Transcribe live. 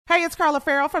Hey, it's Carla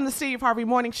from the Steve Harvey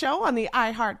Morning Show on the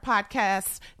iHeart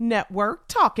Podcast Network,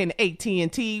 talking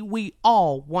AT&T. We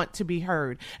all want to be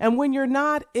heard. And when you're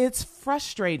not, it's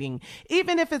frustrating.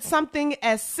 Even if it's something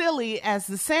as silly as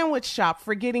the sandwich shop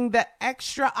forgetting the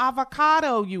extra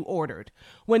avocado you ordered.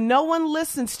 When no one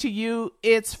listens to you,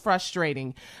 it's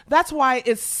frustrating. That's why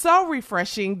it's so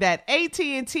refreshing that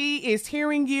AT&T is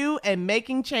hearing you and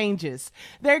making changes.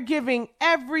 They're giving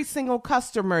every single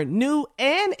customer, new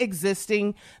and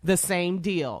existing, the same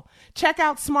deal. Check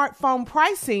out smartphone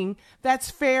pricing that's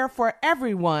fair for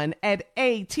everyone at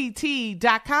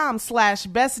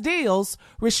att.com/best deals.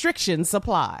 Restrictions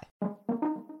apply.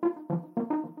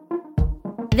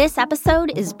 This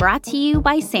episode is brought to you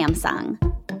by Samsung.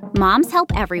 Moms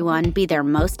help everyone be their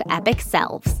most epic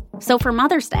selves. So for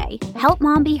Mother's Day, help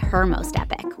mom be her most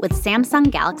epic with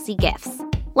Samsung Galaxy gifts.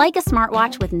 Like a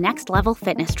smartwatch with next-level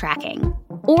fitness tracking.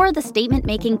 Or the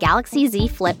statement-making Galaxy Z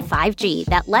Flip 5G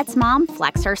that lets mom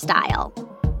flex her style.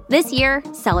 This year,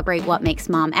 celebrate what makes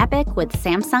mom epic with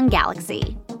Samsung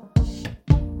Galaxy.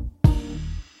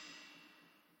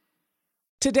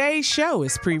 Today's show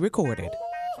is pre-recorded.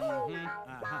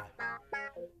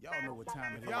 Y'all know what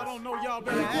time it is. Y'all don't know, y'all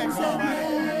better ask somebody.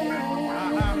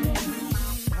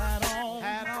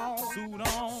 Hat on, suit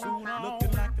on,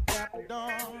 looking like a dapper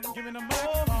dog, giving them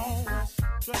microphone,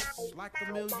 dressed like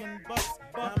 $1 million,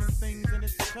 diamond things in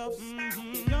its cuffs.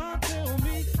 Y'all tell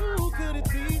me who could it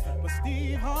be but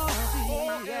Steve Harvey?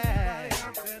 Oh, yeah. Everybody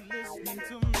out there listening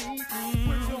to me,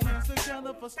 put your hands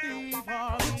together for Steve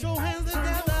Harvey. Put your hands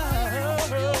together.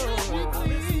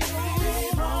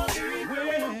 Steve Harvey.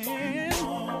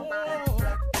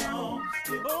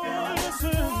 Oh,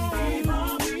 listen,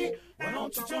 mommy, why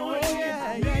don't you join me?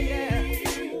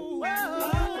 Yeah. Ooh,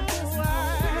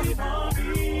 Steve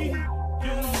Harvey,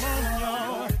 get them on,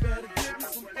 y'all. You better give me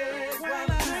some eggs while I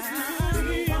listen to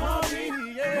Steve Harvey.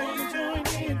 Yeah, you join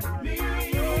in with me.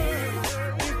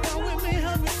 If you're with me,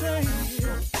 help me say,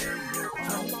 turn your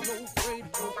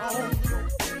radio on.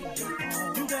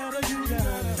 You gotta turn it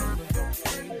on.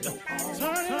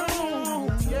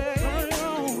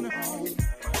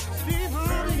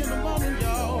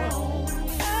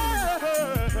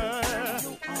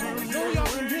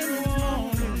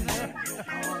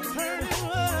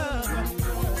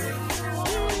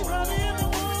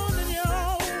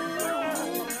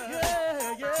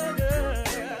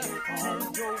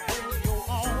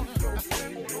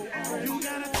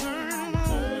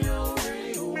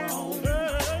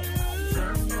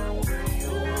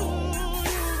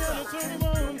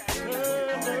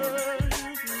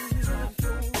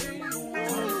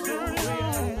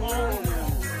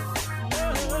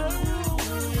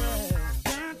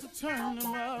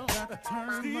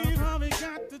 Steve Harvey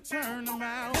got to turn them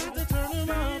out. Got to turn them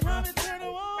out. Harvey turn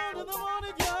them on to the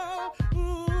morning, y'all.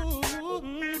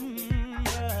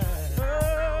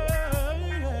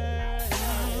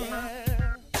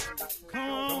 Come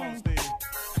on, Steve.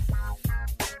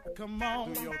 Come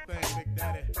on. Do your thing, Big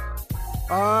Daddy.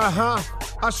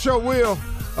 I sure will.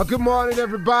 Good morning,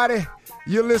 everybody.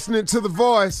 You're listening to The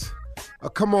Voice.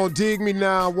 Come on, dig me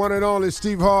now. One and only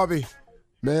Steve Harvey.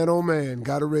 Man, oh man,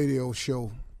 got a radio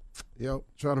show. Yep,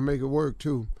 trying to make it work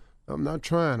too. I'm not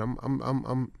trying.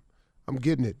 I'm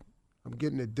getting it. I'm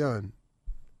getting it done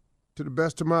to the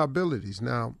best of my abilities.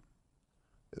 Now,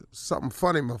 something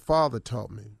funny my father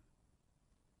taught me.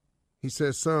 He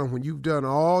said, son, when you've done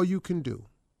all you can do,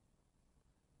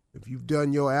 if you've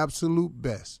done your absolute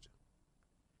best,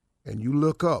 and you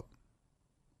look up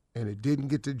and it didn't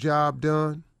get the job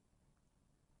done,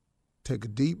 take a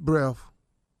deep breath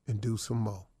and do some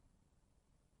more.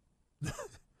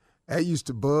 That used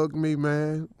to bug me,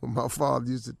 man, when my father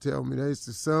used to tell me that. He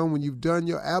said, son, when you've done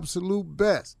your absolute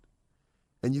best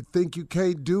and you think you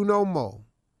can't do no more,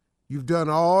 you've done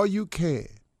all you can,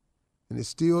 and it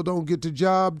still don't get the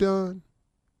job done,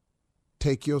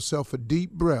 take yourself a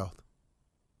deep breath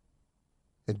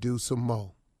and do some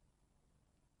more.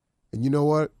 And you know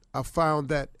what? I found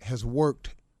that has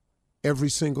worked every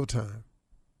single time.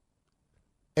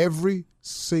 Every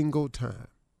single time.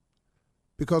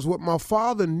 Because what my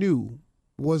father knew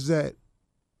was that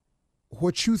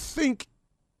what you think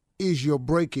is your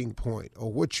breaking point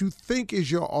or what you think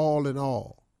is your all in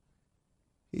all,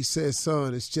 he says,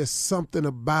 son, it's just something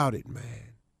about it,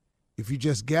 man. If you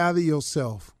just gather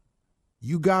yourself,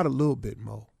 you got a little bit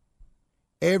more.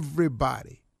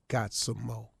 Everybody got some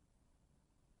more.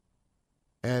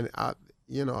 And I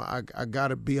got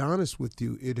to be honest with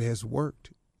you, it has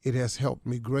worked. It has helped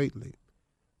me greatly.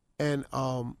 And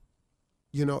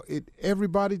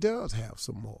everybody does have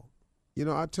some more.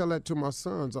 I tell that to my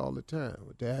sons all the time.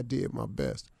 Dad, I did my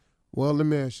best. Well, let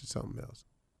me ask you something else.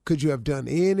 Could you have done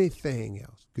anything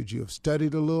else? Could you have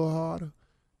studied a little harder?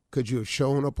 Could you have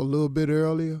shown up a little bit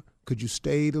earlier? Could you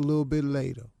stayed a little bit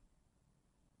later?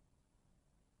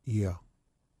 Yeah.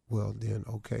 Well, then,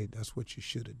 okay, that's what you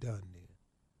should have done then.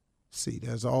 See,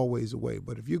 there's always a way.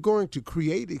 But if you're going to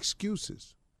create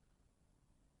excuses,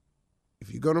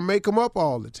 if you're going to make them up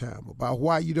all the time about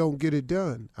why you don't get it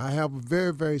done, I have a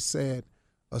very, very sad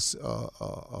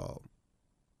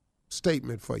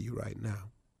statement for you right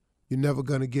now. You're never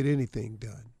going to get anything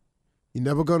done. You're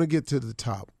never going to get to the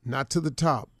top. Not to the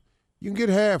top. You can get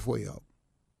halfway up.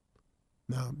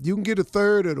 Now, you can get a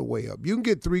third of the way up. You can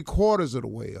get 3/4 of the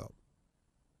way up.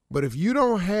 But if you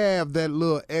don't have that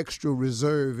little extra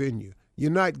reserve in you,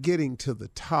 you're not getting to the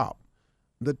top.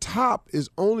 The top is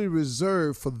only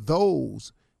reserved for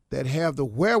those that have the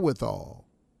wherewithal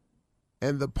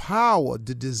and the power,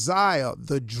 the desire,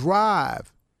 the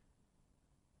drive,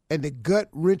 and the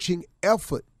gut-wrenching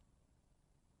effort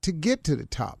to get to the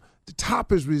top. The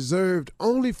top is reserved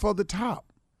only for the top.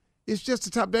 It's just the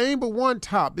top. There ain't but one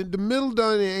top. In the middle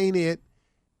done ain't it.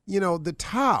 You know, the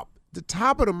top of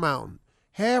the mountain.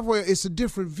 Halfway, it's a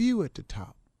different view at the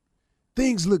top.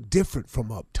 Things look different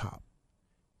from up top.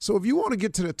 So if you want to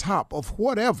get to the top of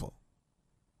whatever,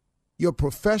 your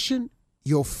profession,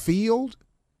 your field,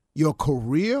 your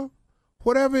career,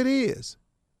 whatever it is,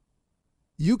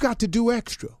 you got to do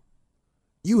extra.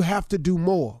 You have to do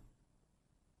more.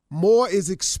 More is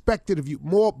expected of you.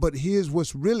 More, but here's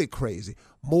what's really crazy.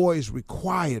 More is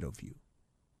required of you.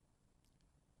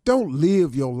 Don't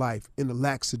live your life in a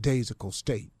lackadaisical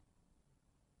state.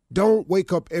 Don't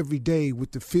wake up every day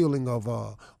with the feeling of,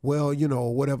 well, you know,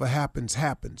 whatever happens,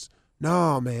 happens.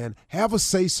 Nah, man, have a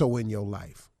say-so in your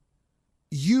life.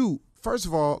 You, first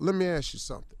of all, let me ask you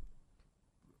something.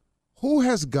 Who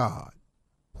has God?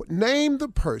 Name the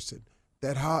person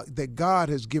that God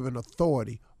has given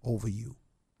authority over you.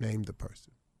 Name the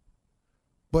person.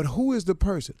 But who is the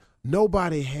person?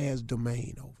 Nobody has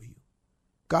domain over you.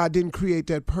 God didn't create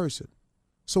that person.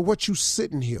 So what you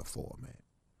sitting here for, man?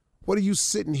 What are you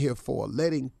sitting here for,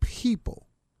 letting people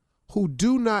who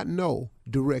do not know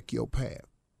direct your path?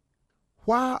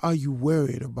 Why are you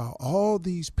worried about all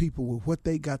these people with what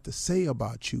they got to say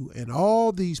about you and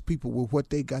all these people with what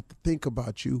they got to think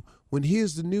about you when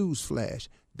here's the news flash,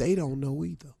 they don't know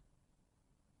either?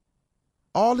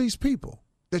 All these people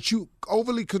that you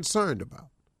overly concerned about,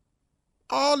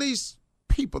 all these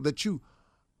people that you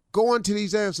go into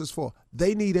these answers for,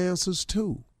 they need answers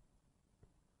too.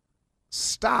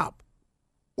 Stop.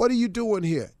 What are you doing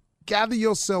here? Gather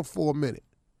yourself for a minute.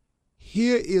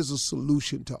 Here is a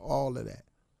solution to all of that.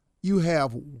 You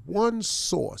have one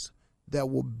source that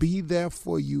will be there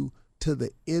for you to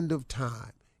the end of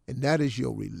time, and that is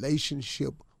your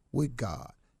relationship with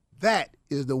God. That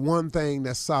is the one thing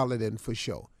that's solid and for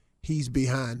sure. He's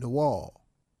behind the wall.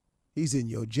 He's in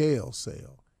your jail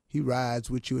cell. He rides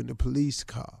with you in the police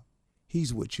car.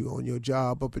 He's with you on your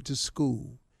job up at the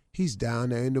school. He's down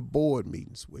there in the board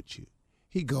meetings with you.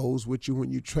 He goes with you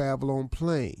when you travel on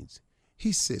planes.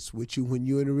 He sits with you when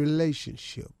you're in a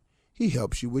relationship. He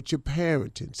helps you with your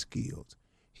parenting skills.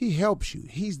 He helps you.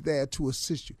 He's there to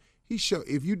assist you.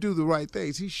 If you do the right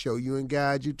things, he show you and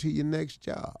guide you to your next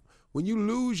job. When you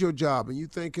lose your job and you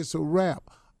think it's a wrap,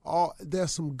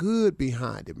 there's some good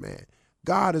behind it, man.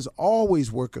 God is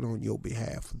always working on your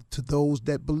behalf to those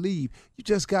that believe. You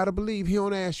just got to believe. He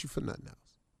don't ask you for nothing else.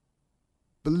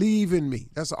 Believe in me.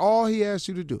 That's all he asks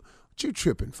you to do. What you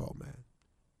tripping for, man?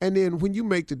 And then when you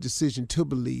make the decision to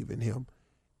believe in him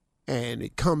and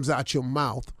it comes out your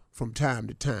mouth from time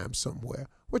to time somewhere,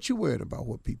 what you worried about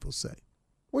what people say?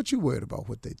 What you worried about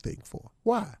what they think for?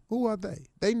 Why? Who are they?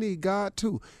 They need God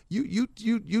too. You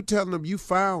telling them you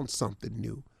found something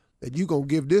new, that you going to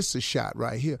give this a shot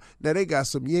right here. Now they got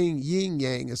some yin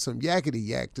yang and some yakety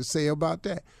yak to say about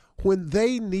that, when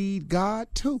they need God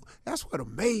too. That's what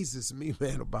amazes me,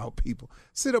 man, about people.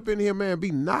 Sit up in here, man,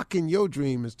 be knocking your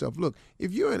dream and stuff. Look,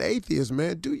 if you're an atheist,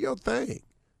 man, do your thing.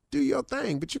 Do your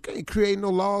thing. But you can't create no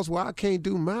laws where I can't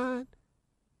do mine.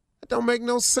 That don't make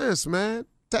no sense, man.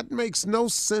 That makes no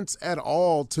sense at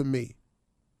all to me.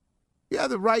 You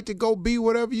have the right to go be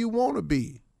whatever you want to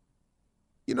be.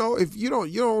 You know, if you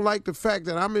don't like the fact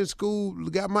that I'm in school,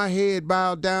 got my head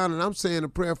bowed down, and I'm saying a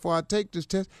prayer before I take this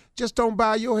test, just don't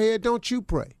bow your head, don't you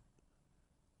pray.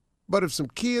 But if some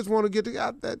kids want to get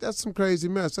together, that's some crazy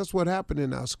mess. That's what happened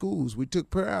in our schools. We took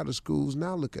prayer out of schools.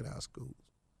 Now look at our schools.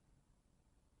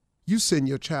 You send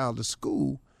your child to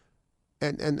school,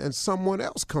 and someone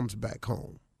else comes back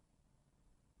home.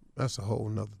 That's a whole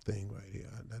nother thing right here.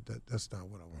 That's not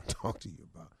what I want to talk to you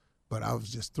about. But I was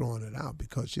just throwing it out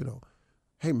because, you know,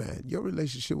 Hey, man, your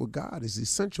relationship with God is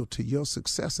essential to your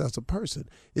success as a person.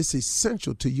 It's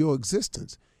essential to your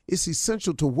existence. It's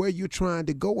essential to where you're trying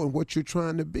to go and what you're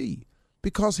trying to be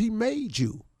because he made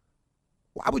you.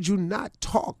 Why would you not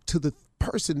talk to the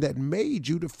person that made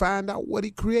you to find out what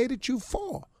he created you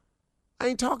for? I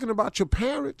ain't talking about your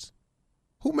parents.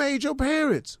 Who made your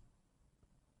parents?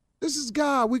 This is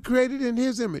God. We created in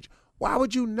his image. Why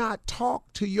would you not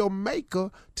talk to your maker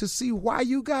to see why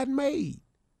you got made?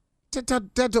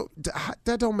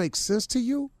 That don't make sense to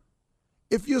you.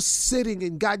 If you're sitting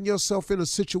and gotten yourself in a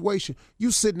situation,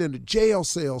 you sitting in a jail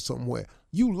cell somewhere,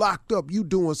 you locked up, you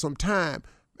doing some time,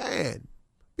 man,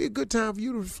 be a good time for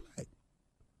you to reflect.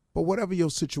 But whatever your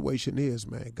situation is,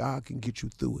 man, God can get you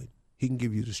through it. He can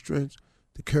give you the strength,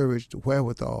 the courage, the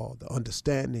wherewithal, the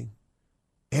understanding,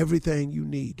 everything you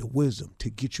need, the wisdom to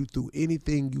get you through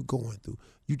anything you're going through.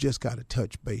 You just got to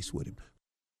touch base with him.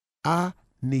 I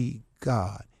need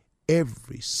God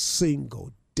every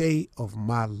single day of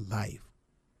my life.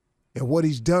 And what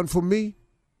he's done for me,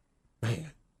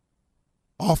 man,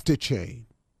 off the chain.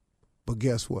 But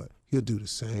guess what? He'll do the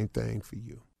same thing for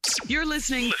you. You're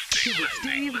listening to the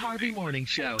Steve Harvey Morning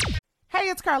Show. Hey,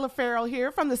 it's Carla Farrell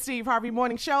here from the Steve Harvey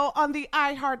Morning Show on the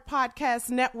iHeart Podcast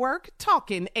Network,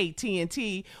 talking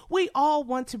AT&T. We all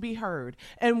want to be heard,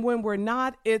 and when we're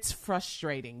not, it's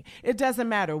frustrating. It doesn't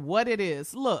matter what it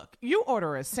is. Look, you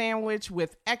order a sandwich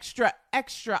with extra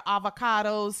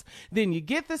avocados, then you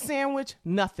get the sandwich,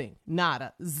 nothing,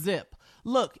 nada, zip.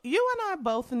 Look, you and I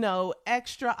both know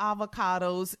extra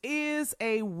avocados is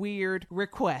a weird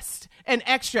request. And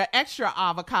extra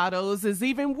avocados is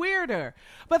even weirder.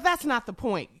 But that's not the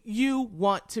point. You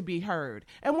want to be heard.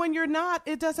 And when you're not,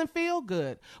 it doesn't feel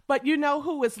good. But you know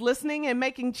who is listening and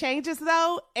making changes,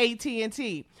 though?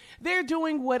 AT&T. They're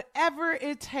doing whatever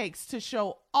it takes to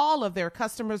show all of their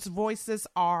customers' voices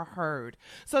are heard.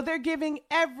 So they're giving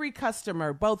every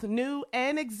customer, both new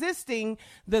and existing,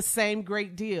 the same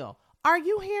great deal. Are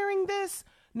you hearing this?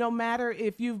 No matter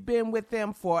if you've been with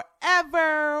them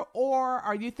forever or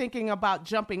are you thinking about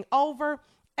jumping over,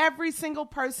 every single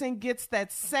person gets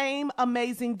that same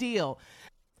amazing deal.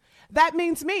 That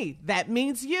means me. That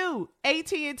means you.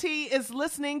 AT&T is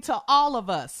listening to all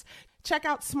of us. Check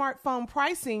out smartphone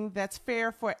pricing that's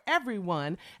fair for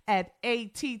everyone at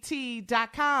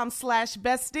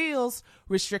att.com/best deals.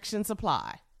 Restrictions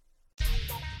apply.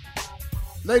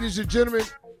 Ladies and gentlemen,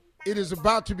 it is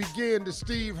about to begin the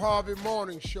Steve Harvey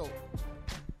Morning Show.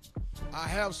 I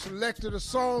have selected a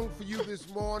song for you this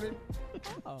morning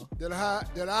that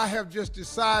I have just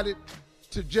decided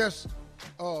to just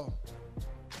blurt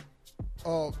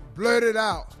it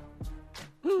out.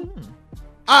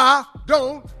 I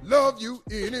don't love you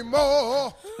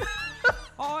anymore.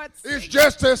 It's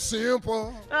just as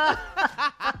simple.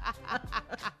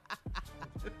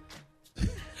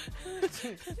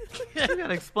 You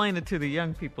gotta explain it to the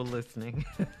young people listening.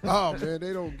 Oh, man,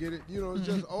 they don't get it. You know, it's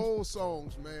just old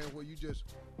songs, man, where you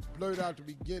just blurt out the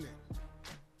beginning.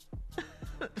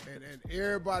 and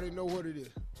everybody know what it is.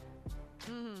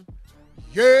 Mm-hmm.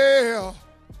 Yeah.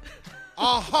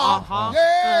 Uh-huh.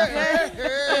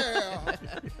 Yeah.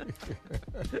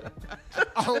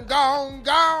 I'm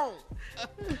gone.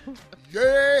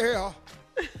 Yeah.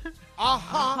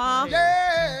 Uh-huh.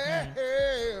 Yeah.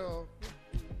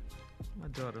 My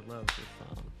daughter loves this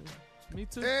song. Me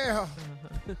too. Yeah.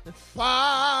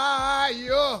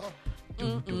 Fire.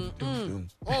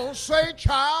 Oh, say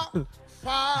child.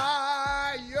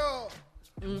 Fire.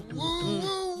 Woo,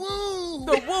 woo, woo.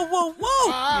 The woo, woo,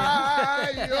 woo.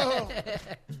 Fire.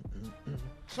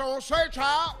 So say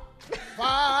child.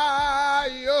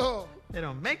 Fire. They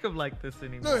don't make them like this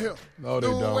anymore. Look here. No, they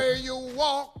don't. The way you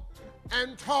walk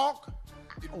and talk,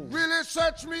 it really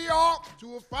sets me off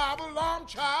to a 5-alarm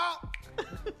child.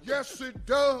 Yes, it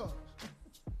does.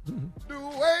 The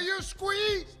way you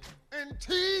squeeze and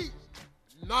tease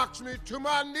knocks me to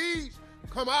my knees.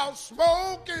 Come out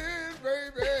smoking,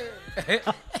 baby.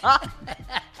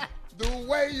 The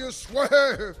way you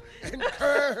swerve and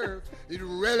curve, it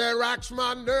really rocks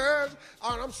my nerves.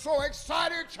 And I'm so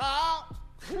excited, child.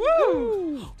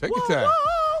 Woo! Take your time.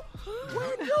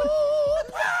 When you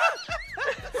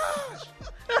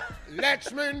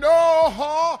lets me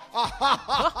know.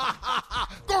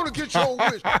 Gonna get your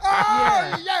wish.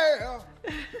 Oh, yeah.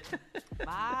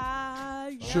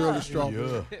 Bye. Shirley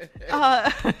Strawberry.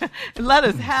 Let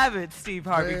us have it, Steve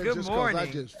Harvey. Man, Good just 'cause morning. I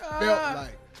just felt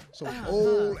like some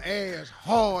old ass,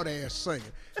 hard ass singer.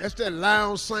 That's that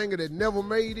lounge singer that never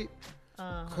made it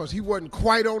because he wasn't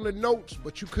quite on the notes,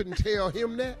 but you couldn't tell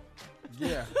him that.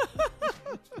 Yeah.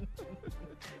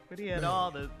 But he had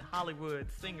all the Hollywood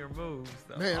singer moves.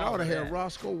 So Man, I all ought to of have that.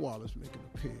 Roscoe Wallace making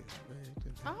appearance, man.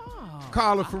 Oh.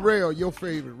 Carla Farrell, your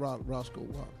favorite Roscoe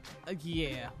Waller.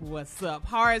 Yeah, what's up?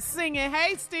 Hard singing.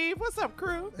 Hey, Steve, what's up,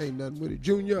 crew? Ain't nothing with it.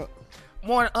 Junior.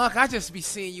 Morning, Unc. I just be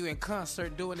seeing you in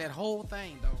concert doing that whole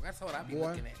thing, dog. That's what I be Boy,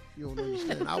 looking at. you don't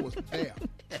understand. I was there.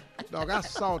 Dog, I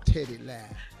saw Teddy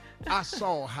live. I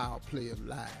saw How Players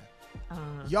live.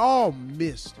 Y'all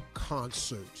missed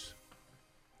concerts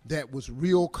that was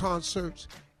real concerts,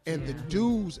 and the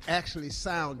dudes actually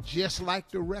sound just like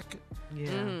the record. Yeah.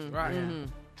 Right. Yeah.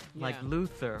 Like Yeah.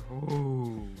 Luther.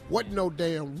 Ooh. Wasn't no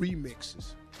damn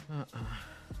remixes.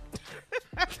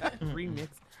 Remix.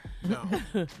 No.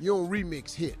 You don't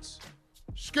remix hits.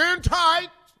 Skin tight.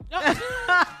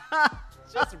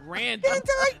 Just random.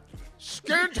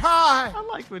 Skin tight. I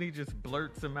like when he just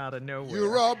blurts them out of nowhere.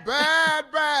 You're a bad,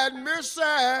 bad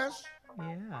missus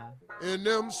Yeah. in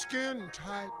them skin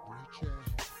tight breeches.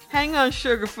 Hang on,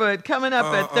 Sugarfoot. Coming up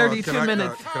at 32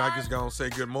 minutes. Can I just go and say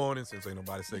good morning since ain't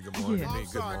nobody say good morning Yeah. to me? I'm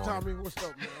Good sorry, morning. Tommy. What's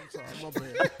up, man? I'm sorry.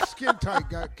 My bad. Skin tight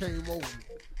guy came over me.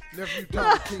 Nephew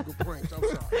Tommy, king of pranks. I'm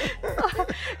sorry.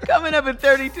 Coming up at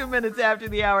 32 minutes after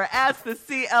the hour. Ask the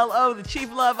CLO, the Chief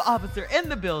Love Officer, in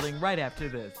the building right after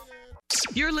this.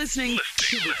 You're listening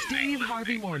to the Steve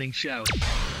Harvey Morning Show.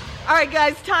 All right,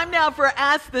 guys, time now for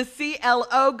Ask the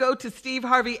CLO. Go to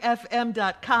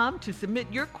steveharveyfm.com to submit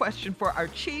your question for our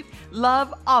Chief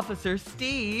Love Officer,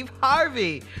 Steve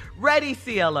Harvey. Ready,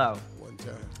 CLO? One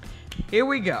time. Here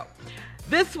we go.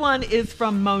 This one is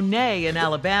from Monet in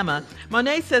Alabama.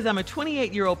 Monet says, I'm a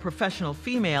 28-year-old professional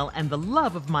female and the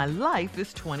love of my life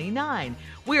is 29.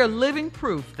 We are living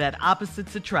proof that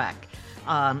opposites attract.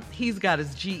 He's got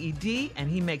his GED and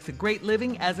he makes a great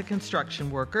living as a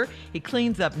construction worker. He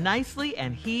cleans up nicely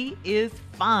and he is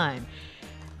fine.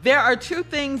 There are two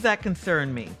things that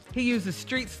concern me. He uses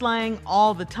street slang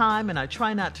all the time and I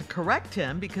try not to correct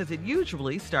him because it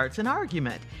usually starts an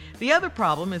argument. The other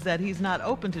problem is that he's not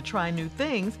open to try new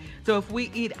things, so if we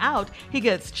eat out, he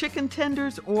gets chicken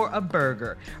tenders or a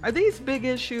burger. Are these big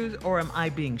issues or am I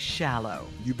being shallow?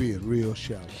 You being real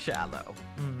shallow. Shallow.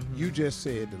 You just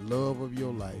said the love of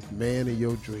your life, man of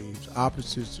your dreams,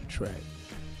 opposites attract.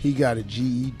 He got a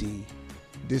GED.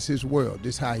 This is world.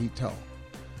 This how he talk.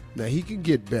 Now he can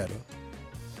get better,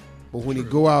 but when he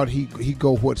go out, he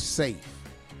go what's safe.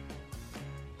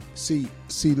 See.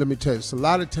 Let me tell you, it's a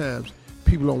lot of times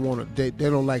people don't want to. They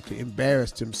don't like to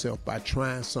embarrass themselves by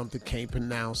trying something, can't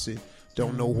pronounce it,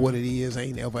 don't know what it is,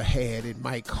 ain't ever had it,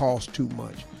 might cost too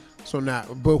much. So now,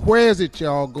 but where is it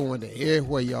y'all going to?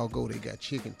 Everywhere y'all go, they got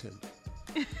chicken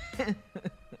tenders.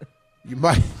 You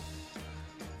might.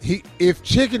 If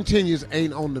chicken tenders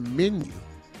ain't on the menu,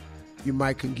 you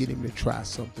might can get him to try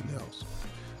something else.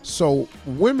 So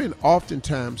women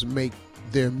oftentimes make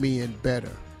their men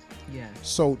better. Yes.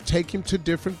 So take him to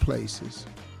different places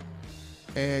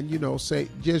and, say,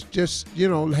 just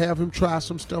have him try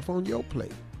some stuff on your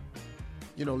plate.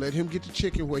 Let him get the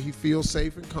chicken where he feels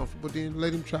safe and comfortable, then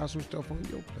let him try some stuff on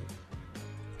your plate.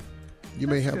 You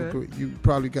may have you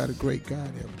probably got a great guy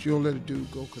there, but you don't let a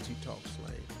dude go because he talks slang.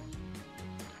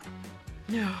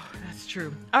 No, that's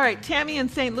true. All right, Tammy in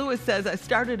St. Louis says, I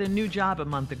started a new job a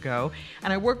month ago,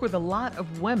 and I work with a lot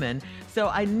of women, so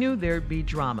I knew there'd be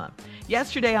drama.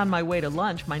 Yesterday on my way to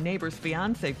lunch, my neighbor's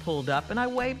fiance pulled up, and I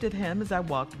waved at him as I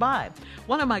walked by.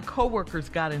 One of my coworkers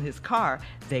got in his car,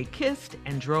 they kissed,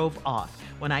 and drove off.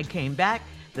 When I came back,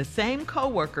 the same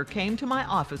coworker came to my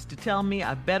office to tell me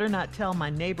I better not tell my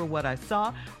neighbor what I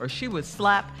saw, or she would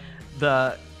slap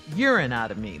the urine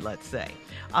out of me, let's say.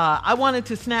 I wanted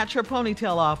to snatch her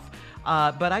ponytail off,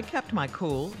 but I kept my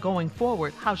cool. Going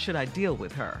forward, how should I deal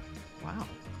with her? Wow.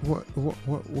 What?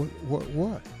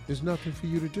 There's nothing for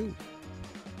you to do.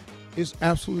 It's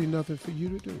absolutely nothing for you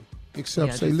to do.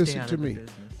 Except say, just listen stay out to of the me.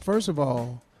 business. First of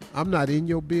all, I'm not in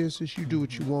your business. You do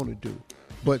what you want to do.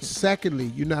 But secondly,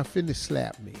 you're not finna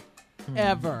slap me.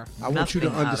 Ever. I want you to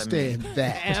Nothing out of me. understand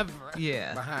that. Ever.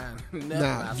 Yeah. Behind.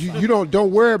 Now, you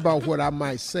don't worry about what I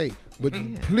might say, but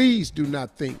please do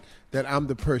not think that I'm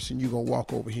the person you're going to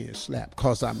walk over here and slap,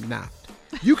 because I'm not.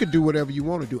 You can do whatever you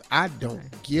want to do. I don't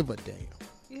give a damn.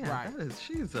 Yeah, Right.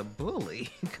 She's a bully.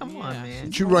 Come on, Yeah. man.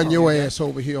 But you run your ass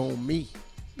over here on me.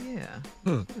 Yeah.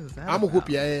 What is that I'm going to whoop about?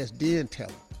 your ass, then tell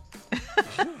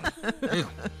him.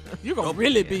 You're going to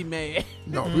really be mad.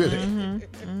 No, really.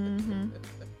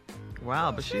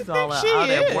 Wow, but she's all out she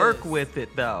at work is. with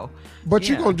it, though. But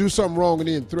you're Yeah. going to do something wrong and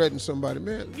then threaten somebody,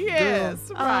 man. Yes,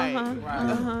 Girl, right.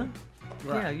 Uh-huh.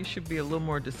 Yeah, you should be a little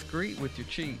more discreet with your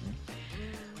cheating.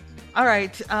 All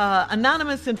right.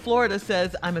 Anonymous in Florida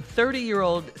says, I'm a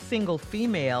 30-year-old single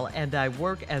female and I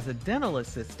work as a dental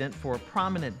assistant for a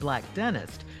prominent black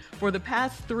dentist. For the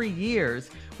past 3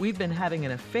 years, we've been having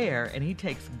an affair, and he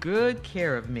takes good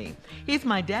care of me. He's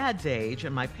my dad's age,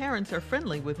 and my parents are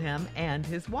friendly with him and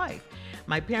his wife.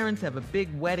 My parents have a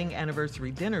big wedding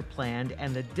anniversary dinner planned,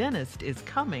 and the dentist is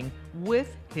coming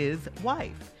with his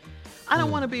wife. I don't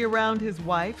want to be around his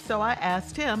wife, so I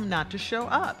asked him not to show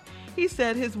up. He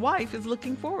said his wife is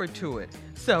looking forward to it,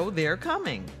 so they're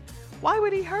coming. Why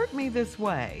would he hurt me this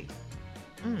way?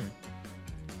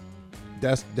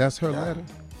 That's her letter.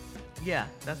 Yeah,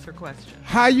 that's her question.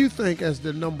 How you think as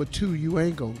the number 2 you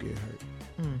ain't gonna get hurt?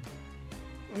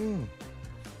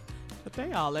 But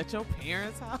they all at your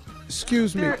parents' house.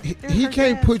 Excuse me. They're He her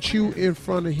can't dad's put you friends. in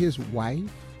front of his wife.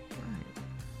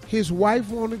 Right. His wife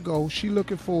want to go. She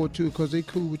looking forward to it because they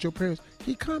cool with your parents.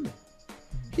 He coming.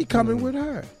 He coming with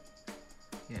her.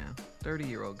 Yeah,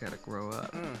 30-year-old got to grow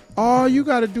up. All you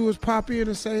got to do is pop in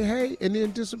and say, hey, and then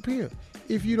disappear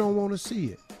if you don't want to see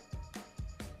it.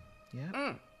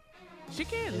 Yeah. She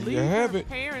can't you leave have her it.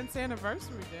 parents'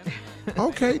 anniversary dinner.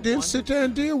 Okay, then sit there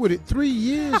and deal with it. 3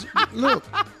 years. Look,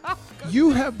 you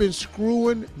have been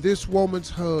screwing this woman's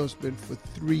husband for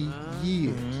 3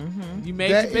 years. You made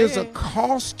There your is a bed.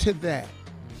 cost to that.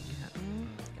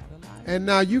 And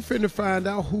now you finna find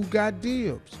out who got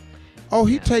dibs. Oh,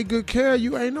 he take good care of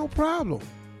you, ain't no problem.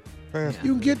 You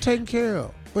can get taken care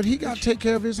of. But he got to take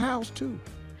care of his house, too.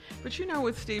 But you know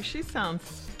what, Steve? She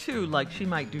sounds, too, like she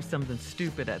might do something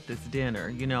stupid at this dinner.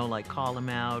 You know, like call him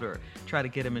out or try to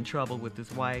get him in trouble with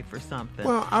his wife or something.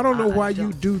 Well, I don't know why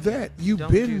you don't- do that. You've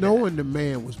don't do been that. knowing the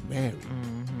man was married.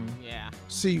 Yeah.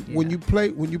 See, when you play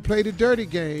the dirty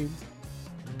game,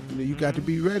 you know, you got to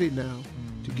be ready now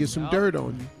to get some dirt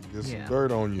on you. Get some Yeah.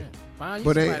 dirt on you. Find you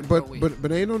But somebody ain't to go with.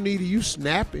 but ain't no need of you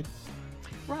snapping.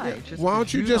 Right. Why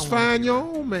don't you just find your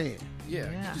own man? Yeah,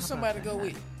 Yeah, get how you somebody to about go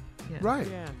that? with. Yeah. Right.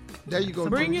 Yeah. There you go.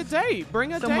 Bring Jules. your date.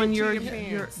 Bring a Someone date your to your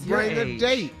parents. Bring a age.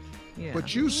 date. Yeah.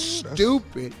 But you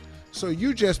stupid. So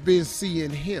you just been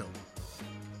seeing him.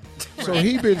 So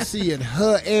he been seeing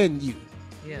her and you.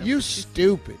 Yeah. You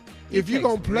stupid. If you takes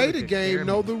gonna play really the good care game, of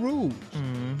know me. the rules.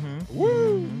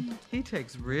 Woo. He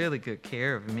takes really good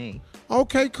care of me.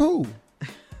 Okay, cool.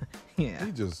 Yeah.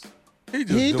 He just He ain't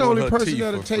doing the only her person teeth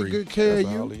that'll for take free. good care of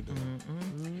That's all you. he do.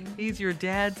 He's your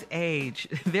dad's age.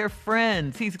 They're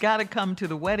friends. He's got to come to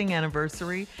the wedding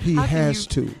anniversary. He How can has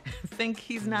you to. think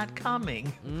he's not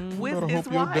coming with Better his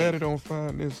hope your wife? daddy don't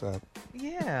find this out.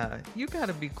 Yeah, you got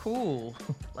to be cool.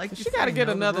 Like you She got to say, get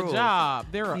know the another rules. job.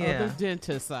 There are Yeah. other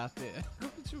dentists out there.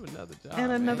 Get you another job.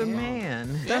 And another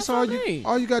man. man. That's what all I you. mean.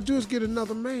 All you gotta do is get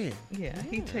another man. Yeah,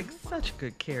 he takes such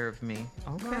good care of me.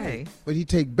 Okay. Right. But he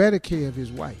take better care of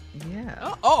his wife.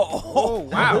 Yeah. Oh,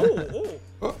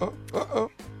 wow.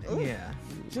 Yeah.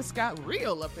 Just got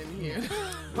real up in here.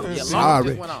 The alarm Sorry.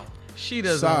 just went on. She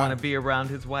doesn't Sorry. want to be around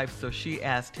his wife, so she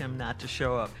asked him not to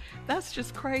show up. That's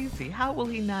just crazy. How will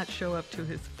he not show up to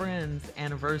his friend's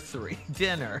anniversary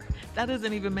dinner? That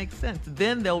doesn't even make sense.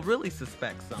 Then they'll really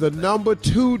suspect The something. number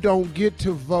 2 don't get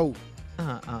to vote.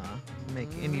 Make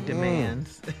any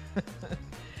demands.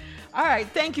 All right.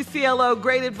 Thank you, CLO.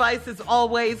 Great advice as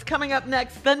always. Coming up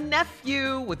next, the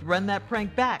nephew with Run That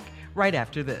Prank Back right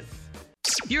after this.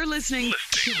 You're listening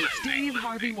to the Steve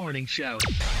Harvey Morning Show.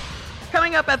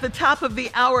 Coming up at the top of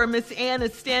the hour, Miss Ann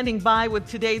is standing by with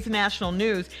today's national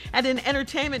news. And in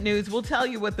entertainment news, we'll tell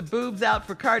you what the boobs out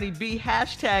for Cardi B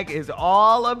hashtag is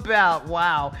all about.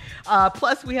 Wow.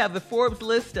 Plus, we have the Forbes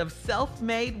list of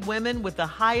self-made women with the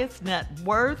highest net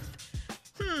worth.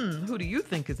 Who do you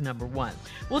think is number one?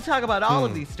 We'll talk about all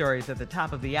of these stories at the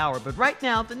top of the hour. But right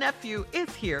now, the nephew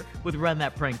is here with Run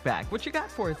That Prank Back. What you got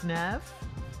for us, Nev?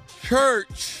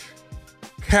 Church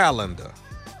calendar.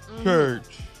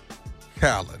 Church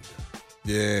calendar.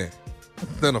 Yeah.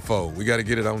 Centerfold. We got to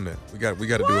get it on there. We got to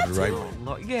do it the right way.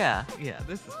 Lord. Yeah,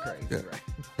 this is crazy, Yeah. right?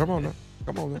 Come on now.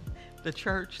 Come on now. The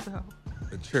church, though.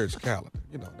 The church calendar.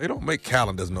 You know, they don't make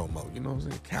calendars no more. You know what I'm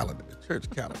saying? Calendar. The church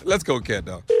calendar. Let's go, cat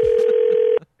dog.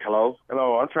 Hello?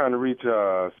 Hello, I'm trying to reach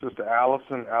Sister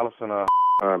Allison. Allison,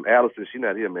 Allison, she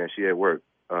not here, man. She at work.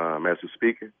 As we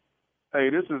speaking. hey,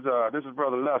 this is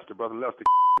Brother Lester. Brother Lester,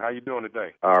 how you doing today?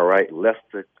 All right,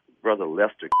 Lester, brother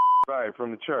Lester. Right,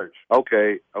 from the church.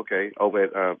 Okay. Over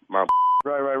at my.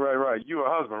 Right. You a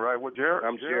husband, right? What, Gerald?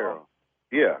 I'm Sheryl.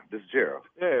 Yeah, this is Gerald.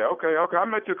 Yeah, okay. I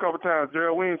met you a couple times,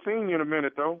 Gerald. We ain't seen you in a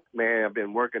minute, though. Man, I've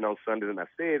been working on Sundays, and I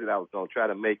said that I was gonna try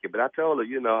to make it, but I told her,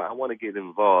 I want to get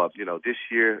involved. This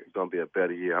year is gonna be a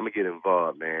better year. I'm gonna get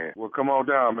involved, man. Well, come on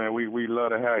down, man. We love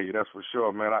to have you, that's for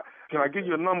sure, man. Can I give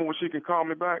you a number where she can call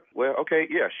me back? Well, okay,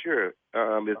 yeah, sure.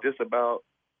 Is this about,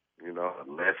 a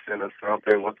lesson or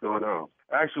something? What's going on?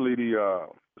 Actually, the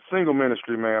single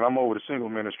ministry, man. I'm over the single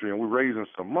ministry, and we're raising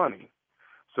some money.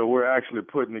 So we're actually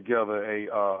putting together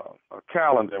a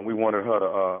calendar, and we wanted her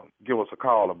to give us a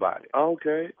call about it.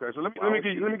 Okay. Okay. So let me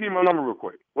give you my number real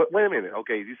quick. Wait a minute.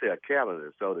 Okay, you say a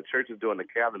calendar. So the church is doing the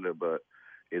calendar, but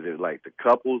is it like the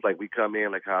couples? Like we come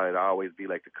in, like how it always be,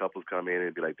 like the couples come in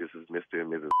and be like, this is Mr.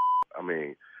 and Mrs. I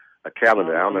mean, a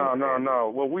calendar. I don't know. No.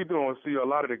 What we doing? See, a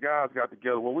lot of the guys got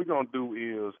together. What we're gonna do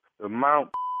is the Mount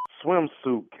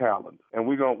swimsuit calendar, and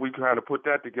we kind of put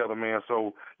that together, man.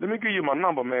 So let me give you my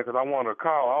number, man, because I want to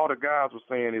call. All the guys were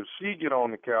saying if she get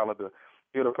on the calendar,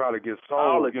 it'll probably get sold.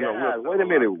 All the guys. Wait a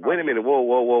minute.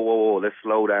 Whoa. Let's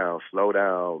slow down,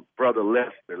 brother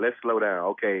Lester. Let's slow down.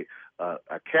 Okay,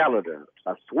 a calendar,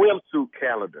 a swimsuit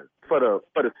calendar for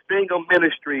the single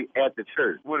ministry at the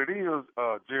church. What it is,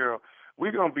 Gerald,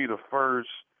 we're gonna be the first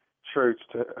church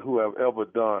who have ever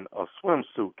done a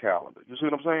swimsuit calendar. You see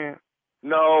what I'm saying?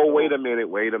 No, wait a minute.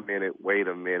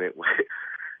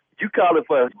 You calling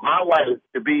for my wife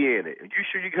to be in it? You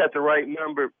sure you got the right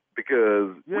number?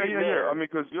 Because yeah. I mean,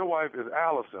 because your wife is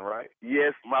Allison, right?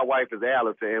 Yes, my wife is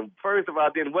Allison. And first of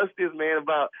all, then what's this, man,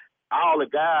 about all the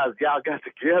guys y'all got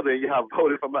together and y'all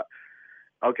voted for my?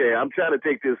 Okay, I'm trying to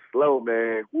take this slow,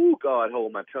 man. Woo, God,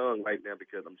 hold my tongue right now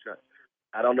because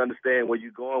I don't understand where you're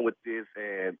going with this.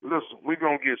 And listen, we're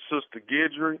going to get Sister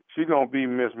Guidry. She's going to be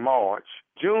Miss March.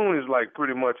 June is like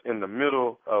pretty much in the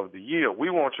middle of the year. We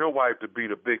want your wife to be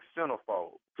the big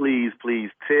centerfold. Please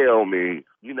tell me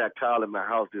you're not calling my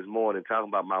house this morning talking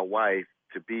about my wife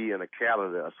to be in a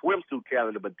calendar, a swimsuit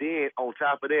calendar. But then on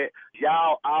top of that,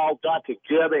 y'all all got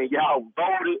together and y'all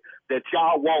voted that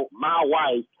y'all want my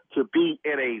wife to be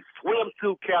in a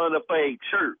swimsuit calendar for a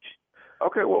church.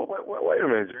 Okay, well, wait a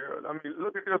minute, Gerald. I mean,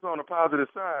 look at this on the positive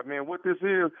side, man. What this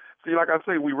is, see, like I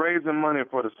say, we raising money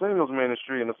for the singles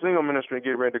ministry, and the single ministry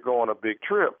get ready to go on a big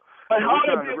trip. But hold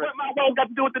on, what my wife got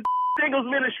to do with the singles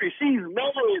ministry? She's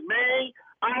married, man.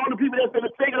 All the people that's in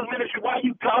the singles ministry, why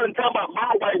you talking about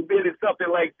my wife being in something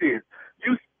like this?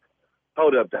 You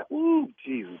hold up, that. Ooh,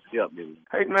 Jesus, help me.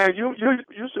 Hey, man, you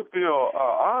should feel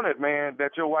honored, man,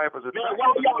 that your wife is a. Man,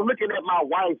 why y'all looking at my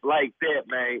wife like that,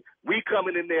 man? We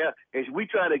coming in there and we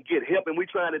trying to get help and we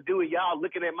trying to do it. Y'all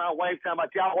looking at my wife talking about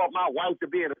y'all want my wife to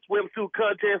be in a swimsuit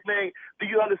contest, man. Do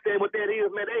you understand what that is,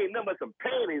 man? They ain't nothing but some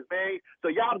panties, man. So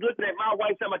y'all looking at my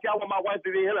wife talking about y'all want my wife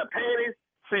to be in her panties?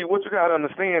 See, what you got to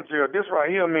understand, Gerald, this right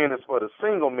here, man, is for the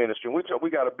single ministry. We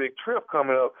got a big trip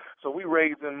coming up, so we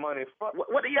raising money.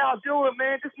 What are y'all doing,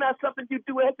 man? This not something you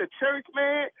do at the church,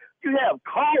 man. You have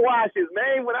car washes,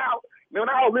 man. When I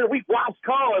was little, we wash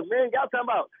cars, man. Y'all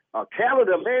talking about a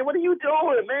calendar, man. What are you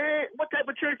doing, man? What type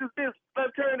of church is this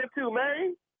turned into,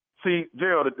 man? See,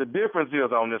 Gerald, the difference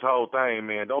is on this whole thing,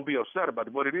 man. Don't be upset about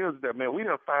it. What it is that, man, we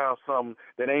done found something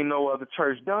that ain't no other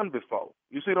church done before.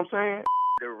 You see what I'm saying?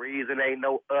 The reason ain't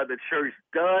no other church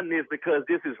done this because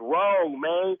this is wrong,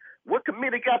 man. What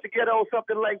committee got to get on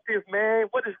something like this, man?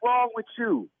 What is wrong with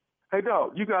you? Hey,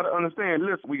 dog, you got to understand.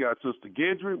 Listen, we got Sister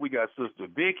Guidry, we got Sister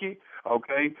Vicky,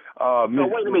 okay? So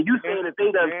wait a minute. You saying that they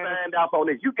done signed off on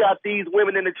this. You got these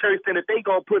women in the church saying that they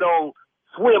going to put on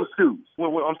swimsuits.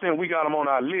 Well, I'm saying we got them on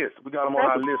our list. That's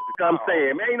I'm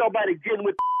saying, man, ain't nobody getting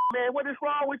with man. What is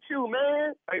wrong with you,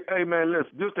 man? Hey, man,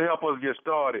 listen, just to help us get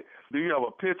started, do you have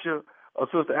a picture of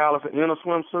Sister Allison in a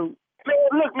swimsuit? Man,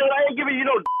 look, man, I ain't giving you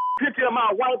no picture of my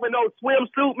wife in no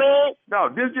swimsuit, man. No,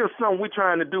 this is just something we're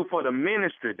trying to do for the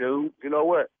ministry, dude. You know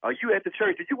what? Are you at the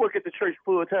church? Did you work at the church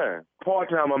full time? Part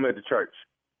time, I'm at the church.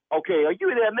 Okay, are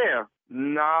you there now?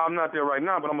 No, I'm not there right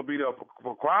now, but I'm gonna be there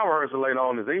for choir rehearsal later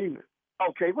on this evening.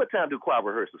 Okay, what time do choir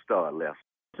rehearsal start, Les?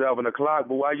 7 o'clock.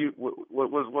 But why you?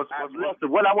 What's Lester,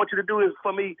 what I want you to do is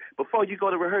for me before you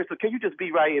go to rehearsal. Can you just be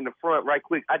right in the front, right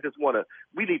quick?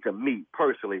 We need to meet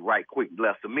personally, right quick,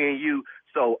 Lester, me and you.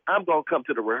 So I'm gonna come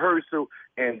to the rehearsal,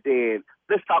 and then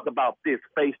let's talk about this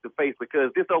face to face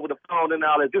because this over the phone and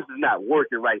all that. This is not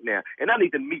working right now, and I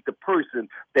need to meet the person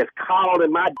that's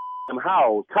calling my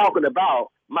house talking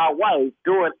about my wife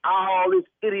doing all this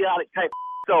idiotic type.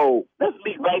 So let's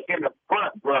meet right in the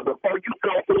front, brother. Before you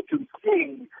go into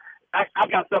sing, I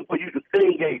got something for you to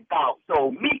sing about.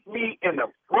 So meet me in the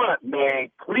front, man,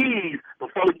 please,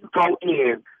 before you go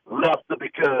in, Lester,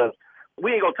 because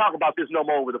we ain't going to talk about this no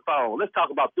more over the phone. Let's talk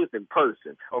about this in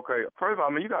person. Okay. First of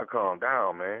all, you got to calm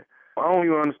down, man. I don't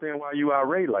even understand why you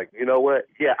irate like that. You know what?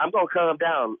 Yeah, I'm going to calm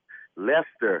down,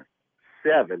 Lester.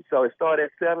 7. So it started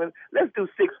at 7. Let's do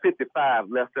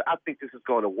 6:55, Lester. I think this is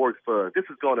going to work for us. This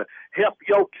is going to help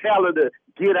your calendar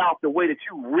get out the way that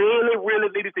you really, really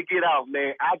needed to get out,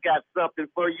 man. I got something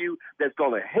for you that's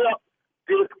going to help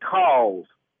this cause.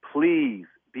 Please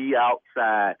be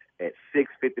outside at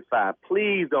 6:55.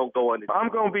 Please don't go in the... I'm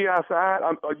going to be outside.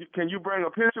 Can you bring a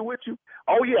picture with you?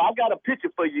 Oh, yeah, I got a picture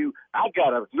for you. I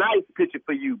got a nice picture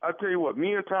for you. I'll tell you what,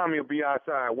 me and Tommy will be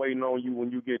outside waiting on you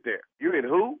when you get there. You and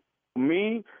who?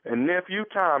 Me and nephew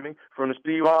Tommy from the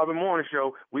Steve Harvey Morning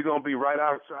Show, we're going to be right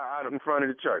outside in front of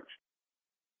the church.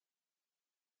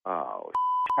 Oh,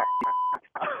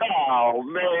 oh,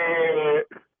 man.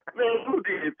 Man, who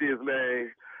did this,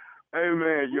 man? Hey,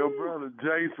 man, your brother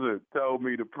Jason told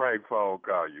me to prank phone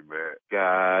call you, man.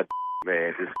 God,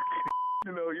 man. This...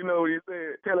 You know what he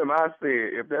said? Tell him I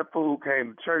said if that fool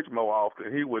came to church more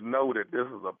often, he would know that this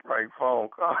is a prank phone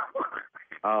call.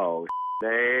 Oh,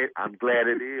 man, I'm glad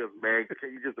it is, man.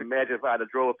 Can you just imagine if I'd have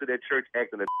drove to that church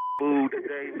acting a fool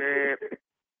today, man?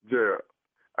 Yeah.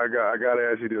 I got to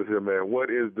ask you this here, man. What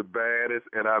is the baddest,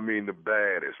 and I mean the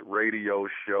baddest, radio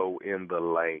show in the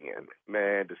land?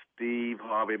 Man, the Steve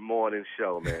Harvey Morning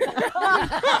Show, man.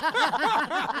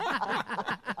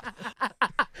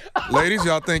 Ladies,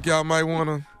 y'all think y'all might want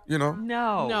to,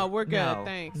 No, we're good. No,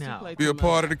 Thanks. no. You play be too a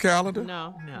part of the calendar?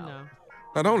 No.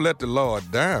 Now, don't let the Lord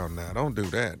down now. Don't do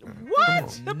that. Now.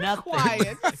 What? Be Nothing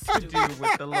quiet. to do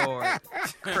with the Lord.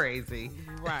 Crazy.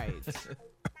 Right.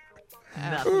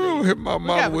 Nothing. Ooh, if my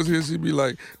mama was here, she'd be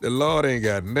like, the Lord ain't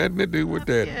got nothing to do with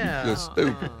that. Yeah. You just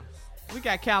stupid. We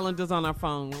got calendars on our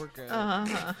phone. We're good.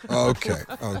 Okay.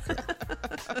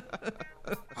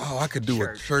 Oh, I could do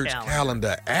a church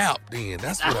calendar app then.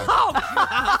 That's what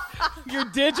I... You're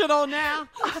digital now?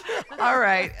 All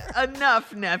right,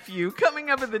 enough, nephew. Coming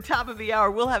up at the top of the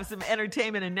hour, we'll have some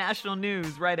entertainment and national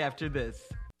news right after this.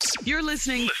 You're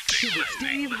listening to the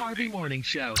Steve Harvey Morning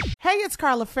Show. Hey, it's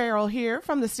Carla Farrell here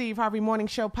from the Steve Harvey Morning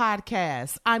Show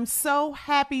podcast. I'm so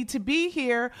happy to be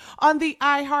here on the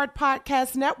iHeart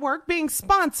Podcast Network being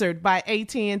sponsored by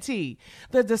AT&T.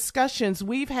 The discussions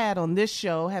we've had on this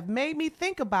show have made me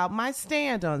think about my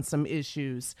stand on some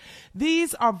issues.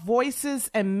 These are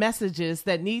voices and messages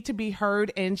that need to be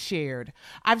heard and shared.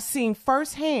 I've seen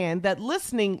firsthand that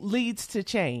listening leads to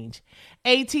change.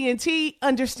 AT&T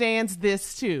understands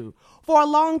this too. For a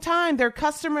long time, their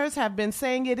customers have been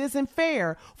saying it isn't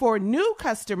fair for new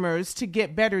customers to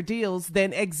get better deals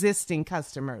than existing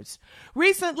customers.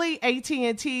 Recently,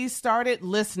 AT&T started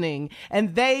listening,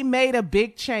 and they made a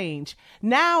big change.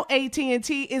 Now,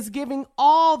 AT&T is giving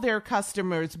all their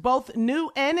customers, both new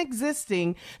and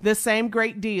existing, the same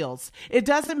great deals. It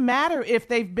doesn't matter if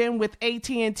they've been with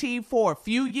AT&T for a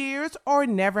few years or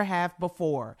never have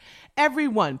before.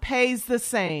 Everyone pays the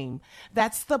same.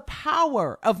 That's the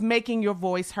power of making your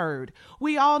voice heard.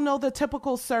 We all know the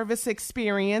typical service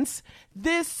experience.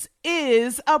 This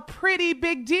is a pretty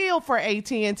big deal for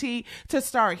AT&T to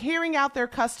start hearing out their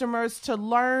customers to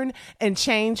learn and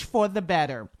change for the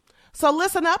better. So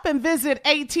listen up and visit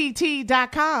att.com/best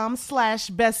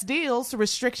deals.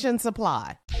 Restrictions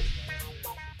apply.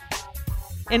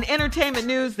 In entertainment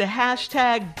news, the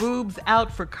hashtag boobs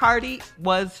out for Cardi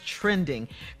was trending.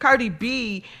 Cardi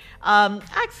B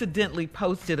accidentally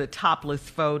posted a topless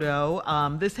photo.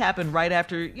 This happened right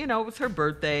after, it was her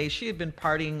birthday. She had been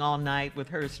partying all night with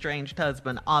her estranged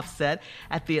husband, Offset,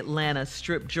 at the Atlanta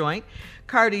strip joint.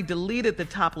 Cardi deleted the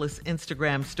topless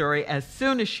Instagram story as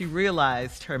soon as she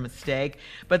realized her mistake,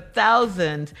 but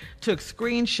thousands took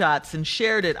screenshots and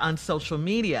shared it on social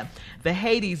media. The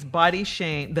haters body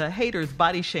shamed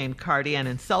Cardi and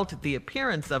insulted the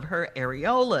appearance of her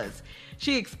areolas.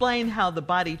 She explained how the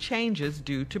body changes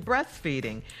due to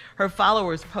breastfeeding. Her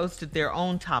followers posted their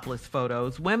own topless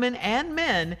photos, women and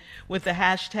men, with the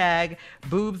hashtag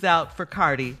boobs out for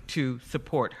Cardi to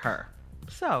support her.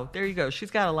 So there you go.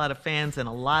 She's got a lot of fans and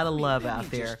a lot of love out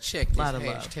there. Just check this lot of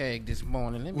hashtag this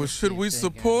morning. Let me Well, see should we if that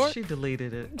support? She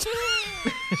deleted it.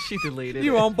 She deleted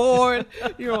You it. on board?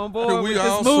 You on board Can we with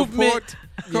all this movement?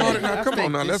 support? Cardi, now, I come think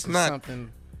on now. this Let's is not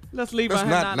something- Let's leave let's her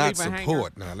not leave her hanging.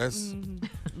 support now. Let's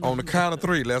on the count of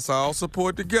three. Let's all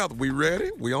support together. We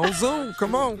ready? We on Zoom.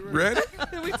 Come on, ready?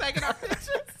 We taking our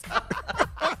pictures.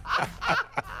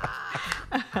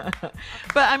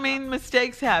 But I mean,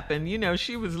 mistakes happen.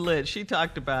 She was lit. She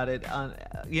talked about it on,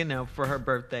 for her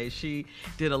birthday. She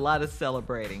did a lot of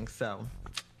celebrating. So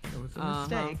it was a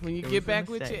mistake. When you It get was a back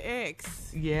with mistake. your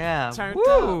ex. Yeah. Turned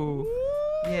Woo. up.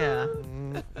 Yeah.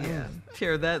 Yeah.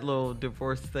 Tear that little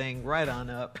divorce thing right on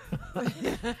up.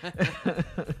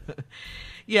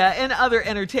 Yeah, in other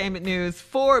entertainment news,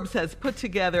 Forbes has put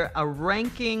together a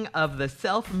ranking of the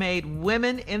self-made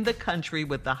women in the country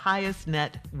with the highest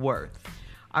net worth.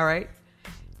 All right?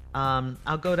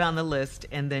 I'll go down the list,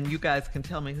 and then you guys can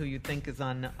tell me who you think is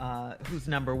on, who's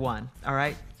number one. All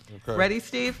right? Okay. Ready,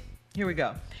 Steve? Here we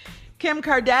go. Kim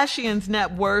Kardashian's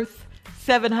net worth,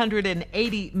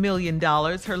 $780 million.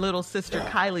 Her little sister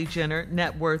Kylie Jenner,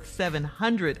 net worth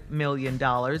 $700 million.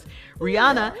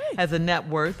 Rihanna has a net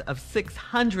worth of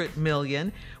 $600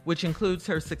 million, which includes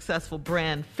her successful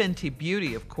brand Fenty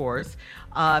Beauty, of course.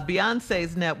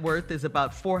 Beyonce's net worth is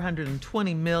about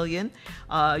 $420 million.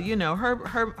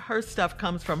 Her stuff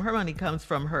comes from, her money comes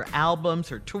from her albums,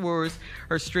 her tours,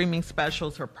 her streaming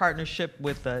specials, her partnership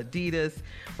with Adidas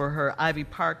for her Ivy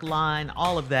Park line,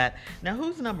 all of that. Now,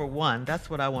 who's number one? That's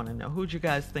what I want to know. Who'd you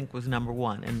guys think was number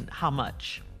one and how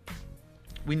much?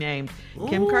 We named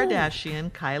Kim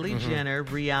Kardashian, Kylie Jenner,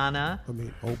 Rihanna. I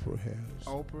mean, Oprah has.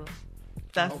 Oprah.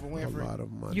 That's a lot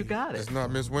of money. You got it. It's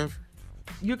not Miss Winfrey.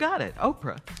 You got it.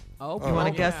 Oprah. Oprah. You want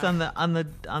to guess on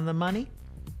the money?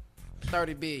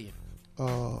 $30 billion.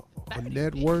 A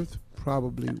net worth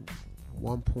probably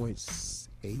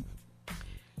 1.8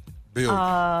 billion.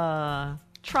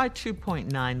 Try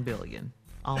 2.9 billion.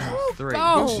 Almost 3.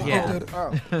 Oh, yeah.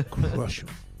 Crush him.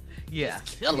 Yeah.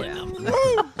 Killing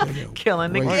them.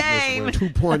 Killing the game.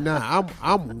 2.9.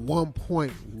 I'm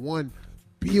 1.1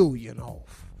 billion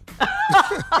off.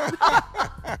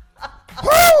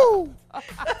 Woo!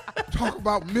 Talk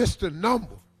about Mr. Number.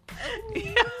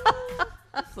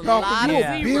 That's a Talk lot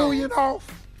about of billion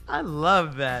off. I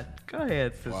love that. Go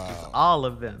ahead, sisters. Wow. All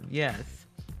of them. Yes.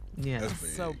 Yes. That's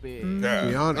big. So big. Yeah.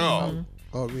 Rihanna,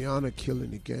 Rihanna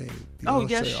killing the game. Oh, Beyonce,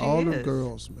 yes, she all them is.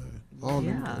 girls, man. All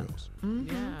them girls.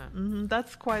 Yeah.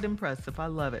 That's quite impressive. I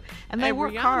love it. And they And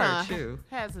work Rihanna hard, too.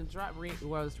 Hasn't dropped.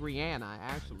 Was Rihanna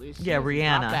actually? She Yeah, hasn't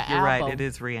dropped Rihanna. the You're right. album. It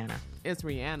is Rihanna. It's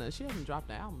Rihanna. She hasn't dropped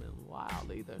the album in a while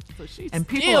either. So she's And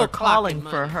people still are calling clocking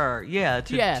for money. her,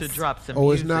 to drop some Oh,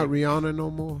 music. it's not Rihanna no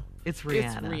more? It's It's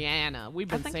Rihanna. Rihanna. We've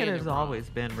I been think saying it has wrong. always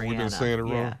been Rihanna. We've been saying it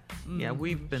wrong. Yeah, yeah,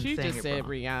 we've been She saying just it said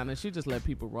wrong. Rihanna. She just let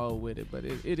people roll with it, but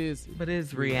it is. But it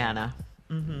is Rihanna.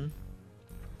 Mm-hmm.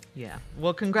 Yeah.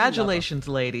 Well, congratulations,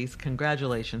 ladies.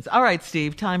 Congratulations. All right,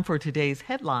 Steve, time for today's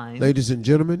headlines. Ladies and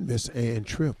gentlemen, Miss Ann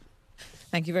Tripp.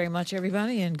 Thank you very much,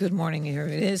 everybody, and good morning. Here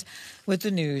it is with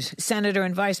the news. Senator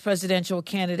and vice presidential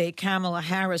candidate Kamala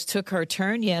Harris took her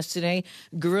turn yesterday,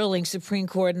 grilling Supreme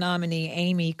Court nominee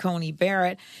Amy Coney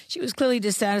Barrett. She was clearly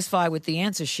dissatisfied with the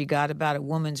answers she got about a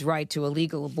woman's right to a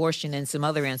legal abortion and some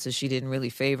other answers she didn't really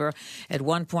favor. At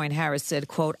one point, Harris said,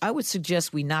 quote, "I would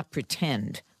suggest we not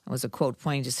pretend." That was a quote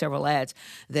pointing to several ads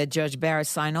that Judge Barrett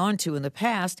signed on to in the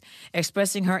past,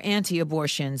 expressing her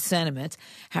anti-abortion sentiment.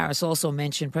 Harris also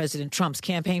mentioned President Trump's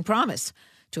campaign promise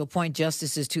to appoint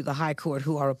justices to the High Court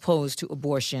who are opposed to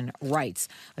abortion rights.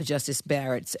 Judge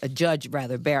Barrett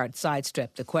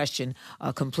sidestepped the question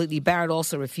completely. Barrett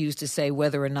also refused to say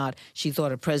whether or not she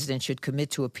thought a president should commit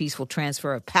to a peaceful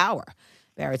transfer of power.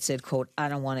 Barrett said, quote, "I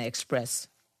don't want to express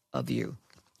a view."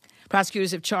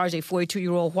 Prosecutors have charged a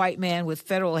 42-year-old white man with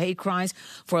federal hate crimes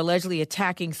for allegedly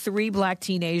attacking 3 black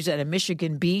teenagers at a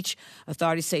Michigan beach.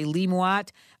 Authorities say Lee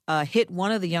Mouat hit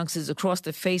one of the youngsters across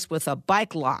the face with a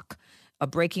bike lock,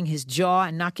 breaking his jaw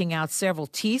and knocking out several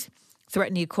teeth,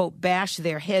 threatening to, quote, bash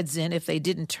their heads in if they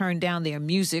didn't turn down their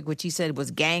music, which he said was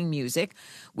gang music.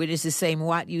 Witnesses say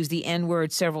Mouat used the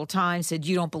N-word several times, said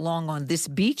you don't belong on this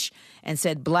beach, and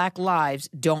said black lives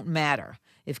don't matter.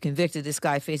 If convicted, this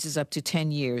guy faces up to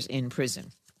 10 years in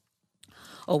prison.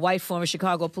 A white former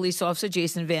Chicago police officer,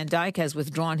 Jason Van Dyke, has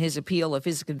withdrawn his appeal of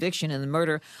his conviction in the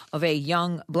murder of a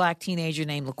young black teenager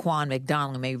named Laquan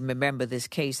McDonald. You may remember this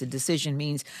case. The decision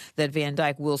means that Van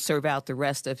Dyke will serve out the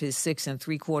rest of his 6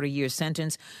 3/4-year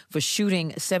sentence for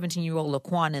shooting 17-year-old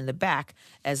Laquan in the back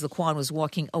as Laquan was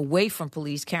walking away from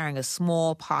police carrying a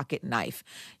small pocket knife.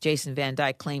 Jason Van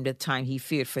Dyke claimed at the time he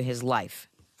feared for his life.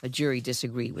 A jury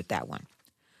disagreed with that one.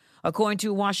 According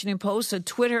to Washington Post,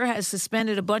 Twitter has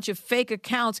suspended a bunch of fake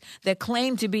accounts that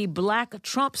claim to be black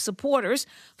Trump supporters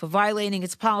for violating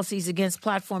its policies against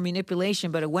platform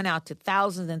manipulation, but it went out to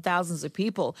thousands and thousands of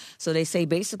people. So they say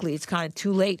basically it's kind of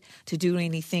too late to do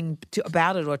anything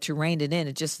about it or to rein it in.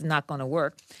 It's just not going to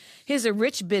work. Here's a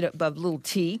rich bit of little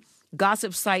tea.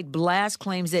 Gossip site Blast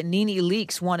claims that Nene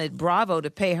Leakes wanted Bravo to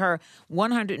pay her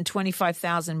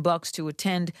 $125,000 to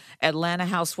attend Atlanta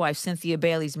housewife Cynthia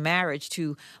Bailey's marriage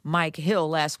to Mike Hill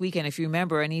last weekend. If you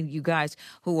remember, any of you guys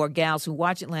who are gals who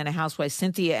watch Atlanta Housewives,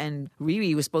 Cynthia and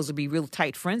Riri were supposed to be real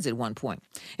tight friends at one point.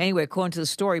 Anyway, according to the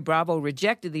story, Bravo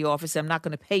rejected the offer, said, "I'm not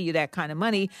going to pay you that kind of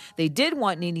money." They did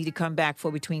want Nene to come back for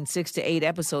between 6 to 8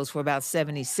 episodes for about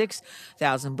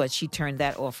 $76,000, but she turned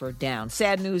that offer down.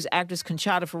 Sad news, actress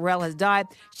Conchata Ferrell has died.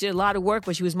 She did a lot of work,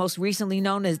 but she was most recently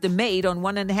known as the maid on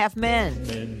 1.5 Men.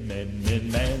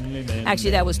 Actually,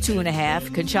 that was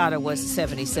 2.5. Conchata was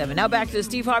 77. Now back to the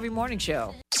Steve Harvey Morning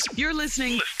Show. You're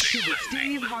listening to the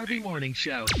Steve Harvey Morning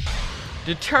Show.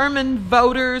 Determined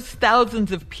voters,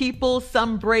 thousands of people,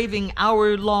 some braving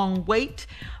hour-long waits,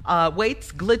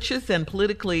 glitches, and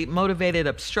politically motivated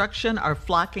obstruction are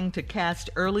flocking to cast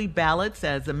early ballots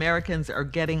as Americans are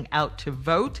getting out to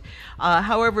vote.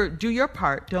 However, do your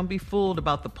part. Don't be fooled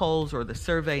about the polls or the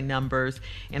survey numbers.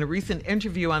 In a recent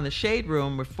interview on the Shade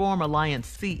Room, Reform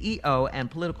Alliance CEO and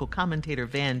political commentator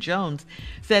Van Jones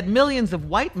said millions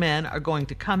of white men are going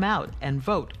to come out and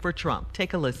vote for Trump.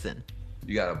 Take a listen.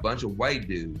 You got a bunch of white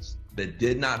dudes that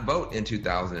did not vote in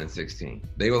 2016.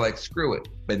 They were like, screw it.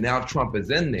 But now Trump is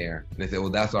in there, and they say,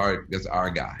 well, that's our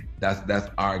guy. That's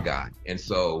our guy. And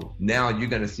so now you're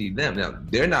going to see them. Now,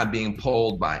 they're not being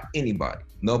polled by anybody.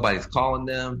 Nobody's calling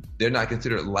them. They're not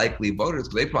considered likely voters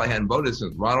because they probably hadn't voted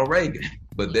since Ronald Reagan.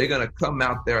 But they're going to come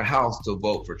out their house to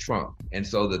vote for Trump. And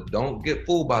so don't get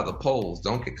fooled by the polls.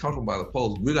 Don't get comfortable by the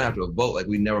polls. We're going to have to vote like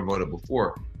we never voted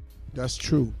before. That's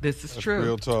true. This is true.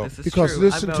 Real talk. This is because true.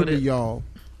 listen to me, y'all.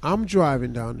 I'm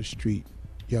driving down the street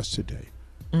yesterday,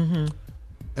 and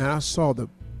I saw the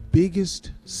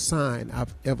biggest sign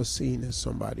I've ever seen in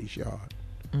somebody's yard.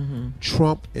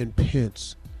 Trump and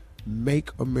Pence, make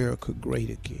America great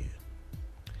again.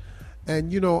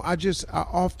 And, I just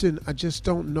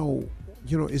don't know,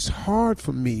 it's hard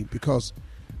for me because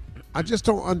I just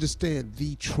don't understand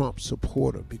the Trump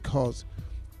supporter because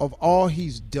of all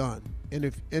he's done. And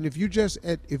if you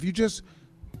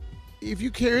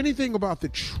care anything about the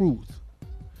truth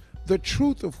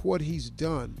of what he's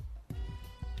done,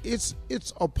 it's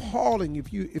appalling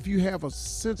if you have a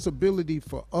sensibility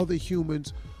for other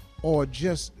humans or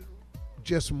just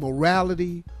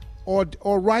morality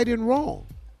or right and wrong.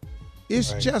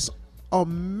 It's just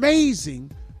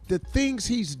amazing the things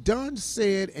he's done,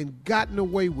 said, and gotten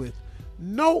away with.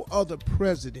 No other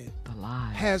president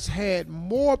has had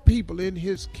more people in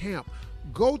his camp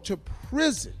go to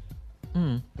prison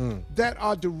that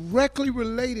are directly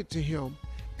related to him,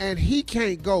 and he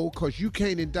can't go because you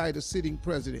can't indict a sitting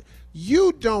president.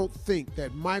 You don't think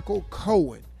that Michael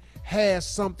Cohen has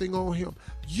something on him.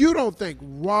 You don't think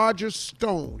Roger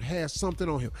Stone has something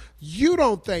on him. You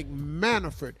don't think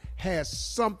Manafort has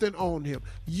something on him.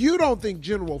 You don't think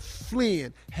General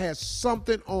Flynn has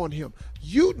something on him.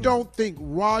 You don't think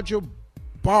Robert,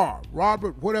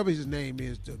 whatever his name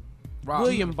is,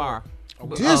 William Barr.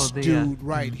 This dude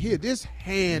right here, this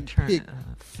hand-picked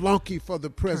flunky for the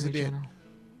president,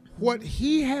 what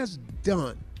he has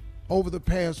done over the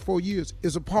past 4 years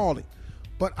is appalling.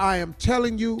 But I am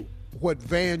telling you what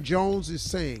Van Jones is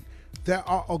saying. There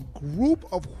are a group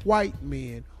of white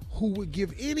men who would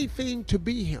give anything to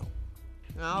be him.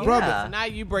 Oh, brother, yeah. Now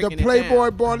you breaking the Playboy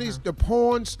it down. bunnies, the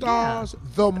porn stars,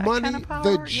 the money,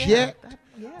 the jet,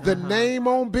 the name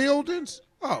on buildings.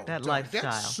 Oh, that lifestyle.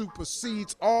 That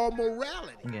supersedes all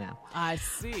morality. Yeah. I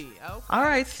see. Okay. All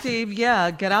right, Steve.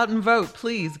 Yeah, get out and vote.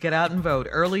 Please get out and vote.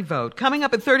 Early vote. Coming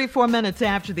up at 34 minutes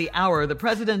after the hour, the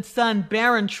president's son,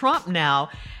 Barron Trump, now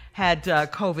had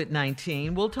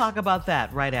COVID-19. We'll talk about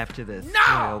that right after this. No!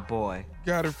 Oh, boy.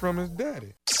 Got it from his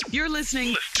daddy. You're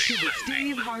listening to the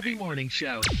Steve Harvey Morning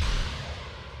Show.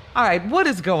 All right, what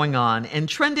is going on? In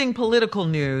trending political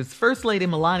news, First Lady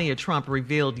Melania Trump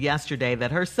revealed yesterday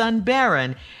that her son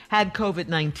Barron had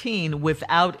COVID-19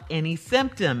 without any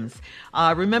symptoms.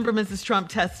 Remember, Mrs. Trump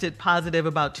tested positive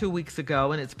about 2 weeks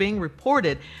ago, and it's being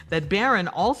reported that Barron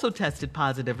also tested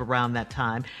positive around that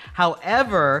time.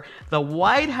 However, the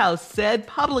White House said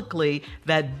publicly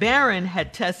that Barron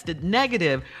had tested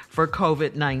negative for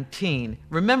COVID-19.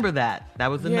 Remember that. That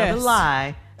was another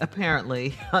lie.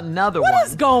 Apparently, another one. What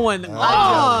is going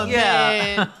on,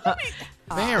 man?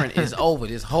 Barron is over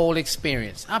this whole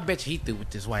experience. I bet you he through with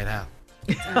this White House.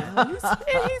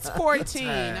 He's 14.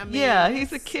 I mean, yeah,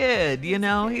 he's a kid.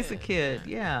 He's a kid.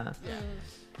 Yeah.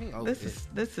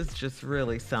 This is just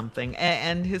really something.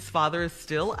 And his father is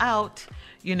still out.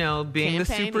 Being the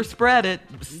super spreader,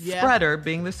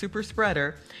 being the super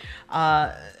spreader.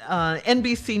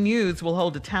 NBC News will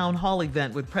hold a town hall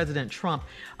event with President Trump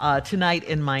tonight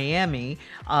in Miami.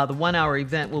 The 1-hour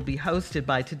event will be hosted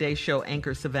by Today Show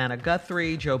anchor Savannah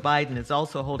Guthrie. Joe Biden is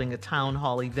also holding a town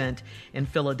hall event in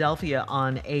Philadelphia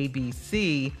on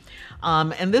ABC.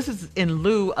 And this is in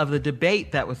lieu of the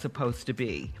debate that was supposed to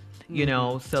be,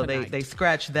 so they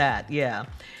scratched that. Yeah.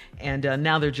 And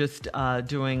now they're just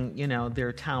doing,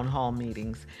 their town hall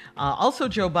meetings. Also,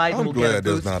 Joe Biden will get a boost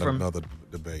there's not from another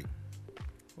debate.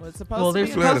 There's supposed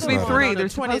to be three.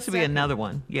 There's supposed to be another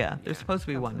one. Yeah, there's supposed to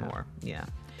be one more. Yeah.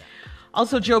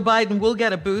 Also, Joe Biden will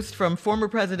get a boost from former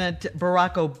President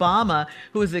Barack Obama,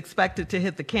 who is expected to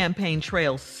hit the campaign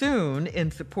trail soon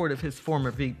in support of his former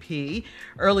VP.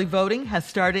 Early voting has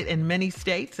started in many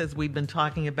states, as we've been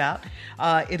talking about.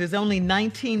 It is only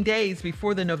 19 days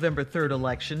before the November 3rd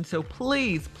election, so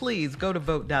please go to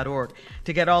vote.org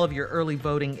to get all of your early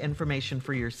voting information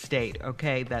for your state,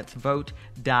 okay? That's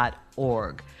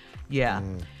vote.org. Yeah.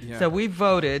 So we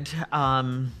voted.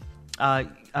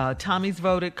 Tommy's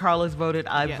voted, Carla's voted,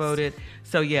 I've voted.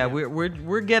 So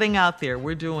we're getting out there.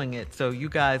 We're doing it. So you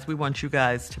guys, we want you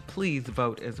guys to please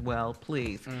vote as well.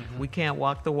 Please. We can't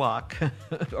walk the walk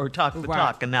or talk the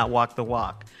talk and not walk the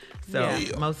walk. So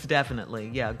most definitely,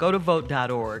 go to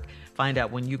vote.org. Find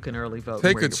out when you can early vote.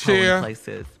 Take where a your chair. polling place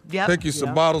is. Yep. Take you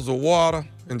some bottles of water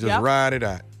and just ride it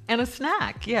out. And a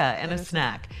snack. And a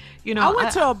snack. You know, I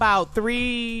went to about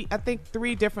three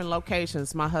different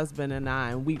locations, my husband and I,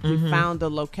 and we found a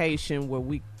location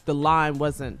where the line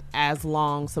wasn't as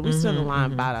long, so we stood in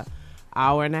line about an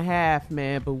hour and a half,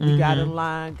 man, but we got in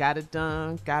line, got it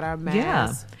done, got our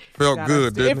masks. Felt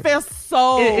good, didn't it? Feels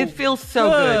so It feels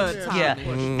so good. Tommy. Yeah.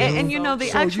 And you know, the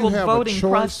So actual you have a voting choice?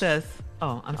 process.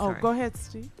 Oh, I'm sorry. Oh, go ahead,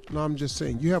 Steve. No, I'm just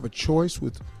saying you have a choice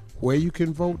with where you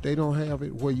can vote. They don't have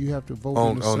it where you have to vote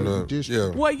in a certain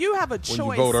district. Well, you have a you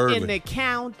choice vote early. in the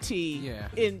county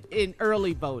in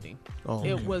early voting.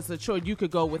 It was a choice. You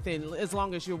could go within, as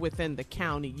long as you're within the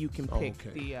county, you can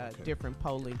pick the different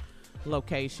polling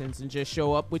locations and just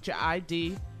show up with your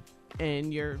ID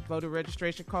and your voter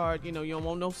registration card. You know, you don't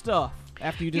want no stuff.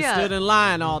 After you just stood in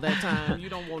line all that time, you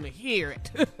don't want to hear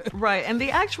it. Right. And the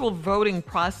actual voting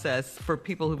process for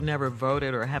people who've never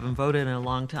voted or haven't voted in a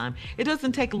long time, it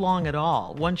doesn't take long at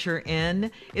all. Once you're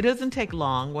in, it doesn't take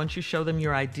long. Once you show them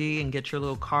your ID and get your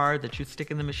little card that you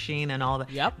stick in the machine and all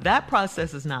that, that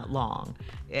process is not long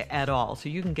at all. So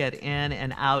you can get in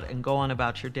and out and go on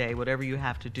about your day, whatever you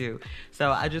have to do.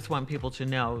 So I just want people to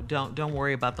know, don't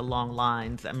worry about the long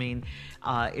lines. I mean,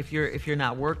 if you're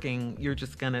not working, you're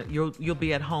just you'll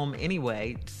be at home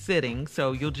anyway, sitting.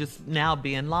 So you'll just now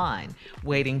be in line,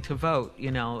 waiting to vote.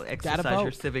 You know, exercise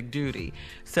your civic duty.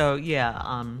 So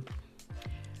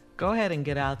go ahead and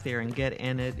get out there and get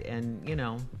in it, and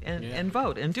and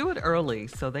vote, and do it early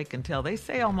so they can tell. They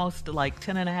say almost like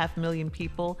 10.5 million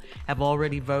people have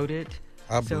already voted.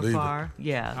 So far,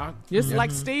 just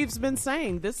like Steve's been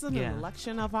saying, this is an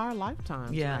election of our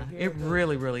lifetime. Yeah, it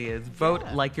really, really is. Vote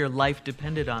like your life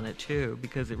depended on it too,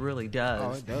 because it really does.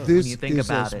 Oh, it does. When you think This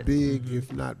about is it, as big,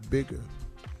 if not bigger.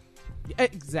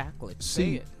 Exactly.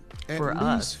 See, for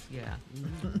us,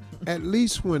 at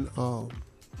least when who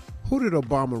did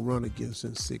Obama run against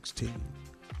in 2016?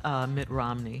 Mitt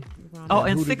Romney. Oh,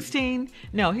 and 16?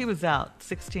 No, he was out.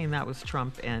 16, that was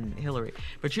Trump and Hillary.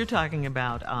 But you're talking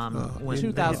about when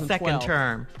his second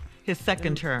term. His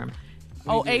second term.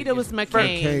 Oh, 8 it was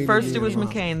McCain. First it was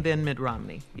McCain, then Mitt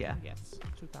Romney. Yeah. Yes,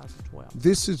 2012.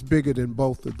 This is bigger than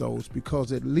both of those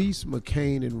because at least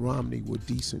McCain and Romney were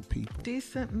decent people.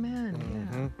 Decent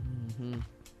men,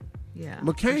 yeah.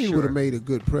 McCain would have made a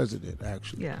good president,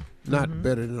 actually. Yeah. Not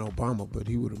better than Obama, but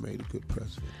he would have made a good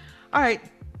president. All right.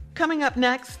 Coming up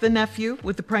next, the nephew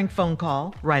with the prank phone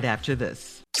call right after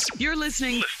this. You're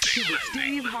listening to the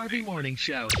Steve Harvey Morning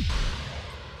Show.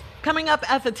 Coming up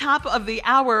at the top of the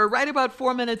hour, right about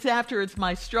 4 minutes after, it's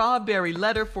my strawberry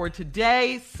letter for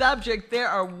today. Subject, there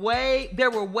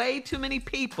were way too many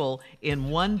people in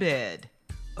one bed.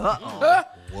 Uh-oh.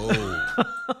 Whoa.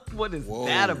 What is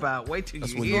that about? Wait till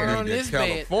That's you when hear you need that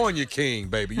California king,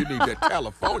 baby. You need that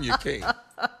California king.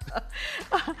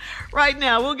 Right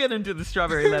now, we'll get into the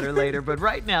strawberry letter later, but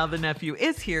right now, the nephew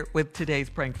is here with today's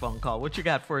prank phone call. What you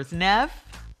got for us, Nev?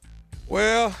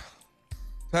 Well,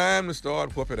 time to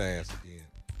start whooping ass again.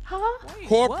 Huh?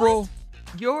 Corporal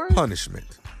Yours?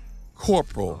 punishment.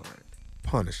 Corporal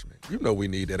punishment. You know we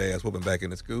need that ass whooping back in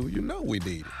the school. You know we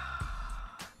need it.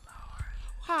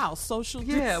 How? Social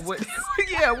Yeah, what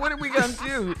are we going to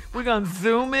do? We're going to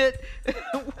Zoom it?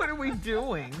 What are we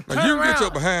doing? Now, you can get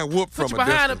your behind whooped from a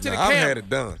distance. Now, I've had it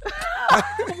done.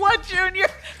 What, Junior?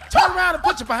 Turn around and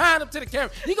put your behind up to the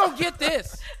camera. You gonna get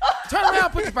this. Turn around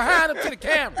and put your behind up to the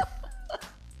camera.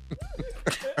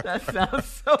 That sounds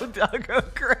so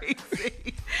doggone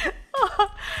crazy.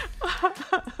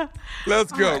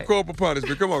 Let's go. Right. Corporal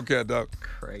punishment. Come on, cat dog.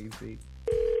 Crazy.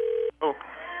 Oh,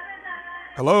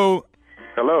 Hello.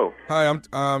 hello. Hi, I'm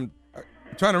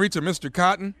trying to reach a Mr.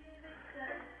 Cotton.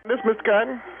 This Mr.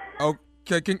 Cotton?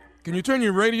 Okay, can you turn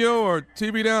your radio or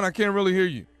TV down? I can't really hear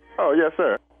you. Oh, yes,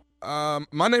 sir.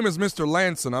 My name is Mr.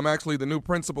 Lanson. I'm actually the new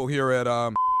principal here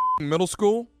at middle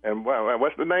school. And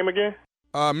what's the name again?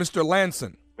 Mr.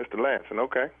 Lanson. Mr. Lanson,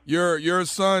 okay. Your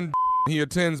son, he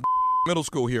attends Middle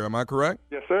School here. Am I correct?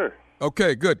 Yes, sir.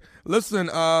 Okay, good. Listen,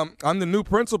 I'm the new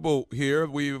principal here.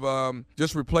 We've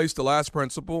just replaced the last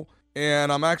principal,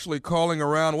 and I'm actually calling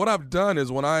around. What I've done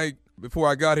is before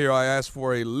I got here, I asked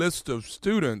for a list of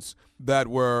students that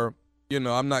were,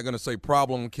 I'm not going to say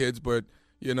problem kids, but,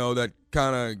 that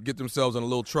kind of get themselves in a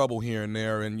little trouble here and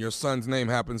there, and your son's name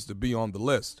happens to be on the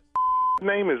list.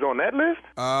 Name is on that list?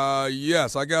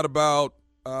 Yes, I got about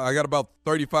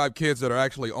 35 kids that are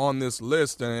actually on this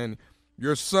list, and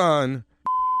your son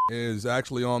is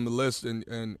actually on the list,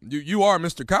 and you are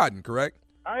Mr. Cotton, correct?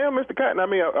 I am Mr. Cotton. I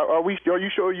mean, are you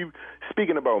sure you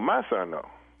speaking about my son, though?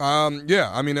 Yeah.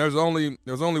 I mean, there's only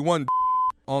one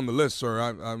on the list, sir.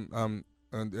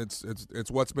 And it's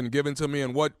what's been given to me,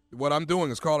 and what I'm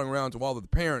doing is calling around to all of the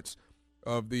parents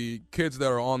of the kids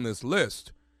that are on this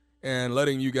list, and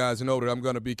letting you guys know that I'm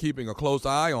going to be keeping a close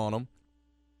eye on them,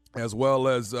 as well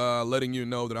as letting you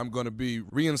know that I'm going to be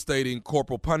reinstating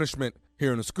corporal punishment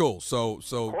here in the school. So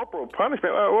corporal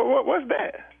punishment? What's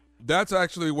that? That's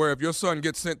actually where if your son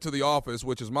gets sent to the office,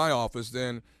 which is my office,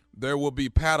 then there will be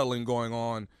paddling going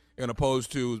on, in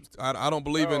opposed to I don't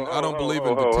believe in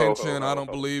detention. I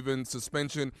don't believe in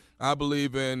suspension. I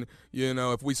believe in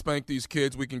if we spank these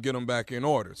kids, we can get them back in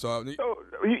order. So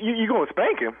you gonna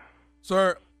spank him,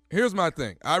 sir? Here's my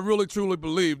thing. I really truly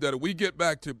believe that if we get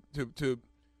back to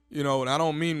and I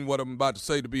don't mean what I'm about to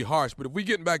say to be harsh, but if we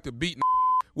get back to beating,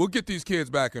 we'll get these kids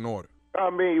back in order. I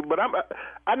mean, but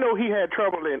I know he had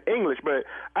trouble in English, but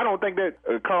I don't think that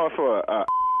calls for a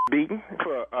beating,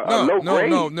 for a low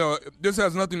grade. No. This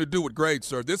has nothing to do with grades,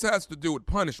 sir. This has to do with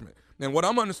punishment. And what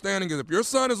I'm understanding is if your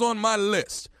son is on my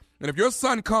list, and if your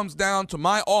son comes down to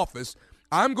my office,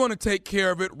 I'm going to take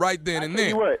care of it right then and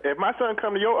there. Tell you what, if my son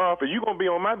come to your office, you're going to be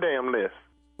on my damn list.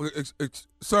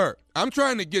 Sir, I'm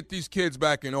trying to get these kids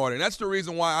back in order, and that's the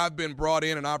reason why I've been brought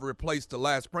in and I've replaced the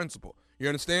last principal. You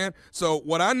understand? So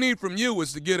what I need from you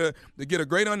is to get a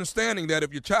great understanding that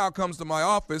if your child comes to my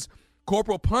office,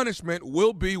 corporal punishment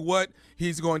will be what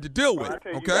he's going to deal with.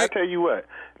 I tell you what,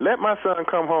 let my son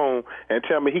come home and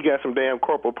tell me he got some damn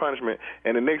corporal punishment,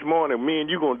 and the next morning, me and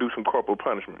you going to do some corporal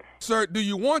punishment. Sir, do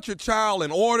you want your child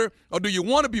in order, or do you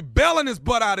want to be bailing his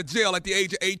butt out of jail at the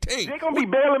age of 18? They're going to be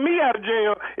bailing me out of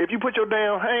jail if you put your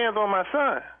damn hands on my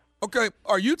son. Okay,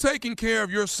 are you taking care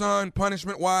of your son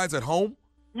punishment-wise at home?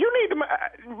 You need to.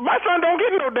 My son don't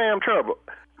get in no damn trouble.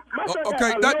 My son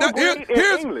got a low grade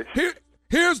in English.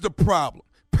 Here's the problem.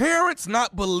 Parents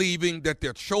not believing that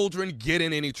their children get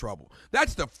in any trouble.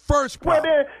 That's the first problem.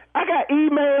 Well, then, I got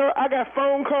email, I got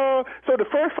phone call. So the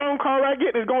first phone call I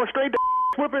get is going straight to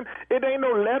whipping. It ain't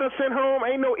no letter sent home,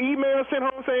 ain't no email sent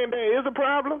home saying there is a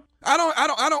problem. I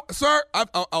don't, sir. I'm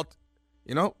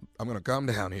going to calm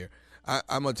down here.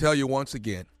 I'm going to tell you once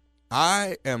again,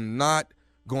 I am not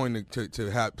going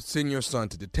to send your son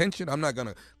to detention. I'm not going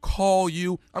to call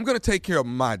you. I'm going to take care of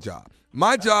my job.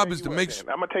 My job is to make sure.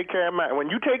 I'm going to take care of mine. When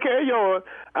you take care of yours,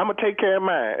 I'm going to take care of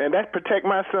mine. And that's protect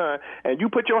my son. And you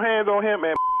put your hands on him,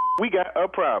 and we got a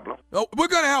problem. No, we're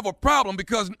going to have a problem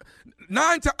because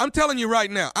I'm telling you right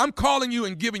now, I'm calling you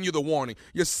and giving you the warning.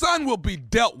 Your son will be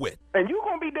dealt with. And you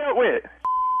going to be dealt with.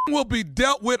 Will be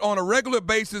dealt with on a regular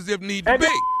basis if need be.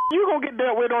 You going to get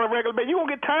dealt with on a regular basis. You going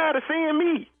to get tired of seeing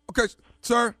me. Okay,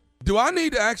 sir, do I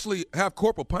need to actually have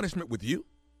corporal punishment with you?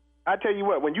 I tell you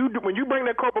what, when you bring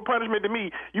that corporal punishment to me,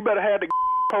 you better have the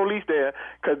police there,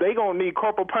 because they going to need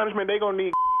corporal punishment. They going to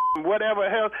need whatever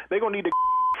else. They going to need the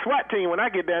SWAT team when I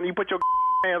get down and you put your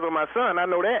hands on my son. I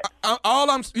know that.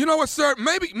 You know what, sir?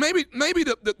 Maybe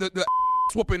the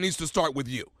whooping needs to start with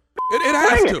you. It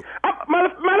has to.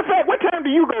 Matter of fact, what time do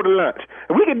you go to lunch?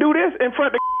 We can do this in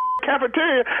front of the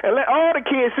cafeteria and let all the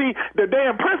kids see the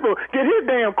damn principal get his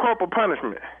damn corporal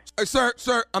punishment. Sir,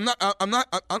 I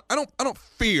don't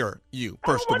fear you,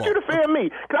 first of all. I don't want you to fear me,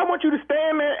 because I want you to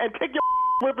stand there and take your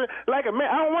whipping like a man.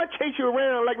 I don't want to chase you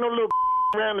around like no little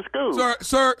around the school.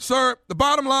 Sir, the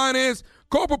bottom line is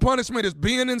corporal punishment is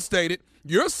being instated.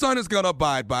 Your son is going to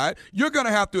abide by it. You're going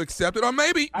to have to accept it, or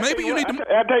maybe you need to.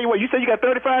 I tell you what, you said you got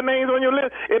 35 names on your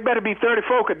list. It better be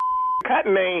 34, because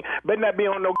Cotton name better not be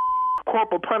on no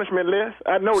corporal punishment list.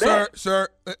 I know that. Sir,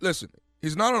 listen.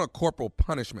 He's not on a corporal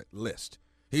punishment list.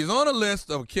 He's on a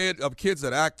list of kids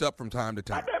that act up from time to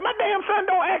time. My damn son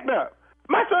don't act up.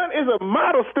 My son is a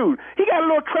model student. He got a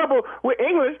little trouble with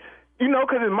English,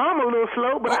 because his mama a little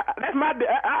slow. But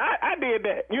I did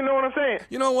that. You know what I'm saying?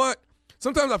 You know what?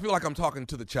 Sometimes I feel like I'm talking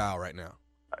to the child right now.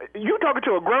 You talking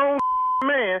to a grown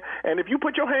man, and if you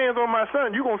put your hands on my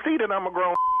son, you gonna see that I'm a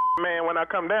grown man when I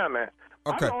come down there.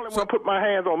 Okay. I don't want to put my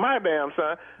hands on my damn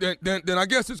son. Then I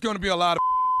guess it's going to be a lot of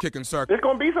kicking circles. There's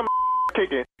going to be some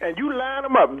kicking, and you line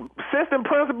them up. Assistant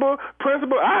principal,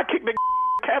 I kick the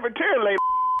cafeteria lady.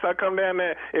 So I come down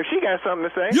there if she got something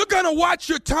to say. You're gonna watch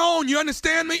your tone. You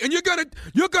understand me? And you're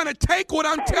gonna take what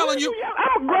I'm telling you.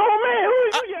 I'm a grown man.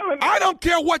 Who are you yelling at? I don't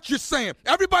care what you're saying.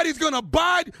 Everybody's gonna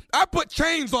abide. I put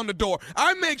chains on the door.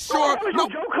 I make sure. You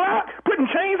Joe Clark putting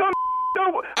chains on the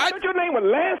door. I thought your name was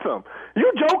Lansom.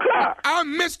 You Joe Clark.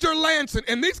 I'm Mr. Lanson,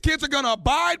 and these kids are gonna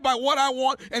abide by what I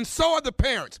want, and so are the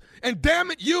parents. And damn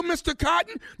it, you, Mr.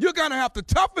 Cotton, you're gonna have to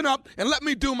toughen up and let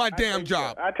me do my damn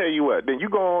job. I tell you what, then you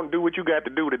go on and do what you got to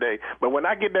do today. But when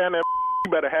I get down there,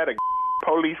 you better have the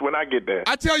police when I get there.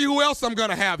 I tell you who else I'm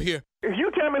gonna have here. If you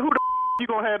tell me who the you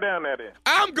gonna have down there then?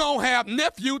 I'm gonna have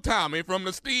Nephew Tommy from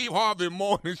the Steve Harvey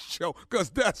Morning Show,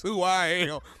 because that's who I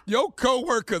am. Your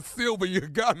coworker Sylvia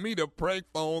got me to prank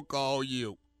phone call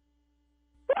you.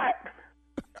 What?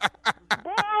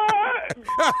 Boy,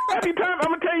 every time I'm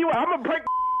gonna tell you what, I'm gonna break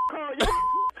call you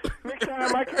next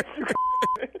time I catch you.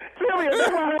 Sylvia,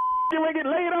 that's why you ain't get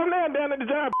laid on there down at the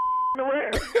job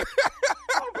around.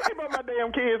 Don't play about my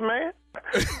damn kids, man.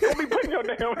 Don't be putting your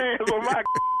damn hands on my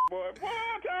boy. Boy,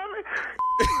 Tommy.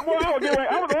 Boy,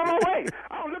 I was on my way.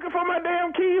 I was looking for my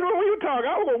damn keys when we were talking.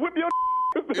 I was gonna whip your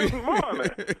this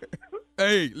morning.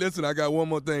 Hey, listen, I got one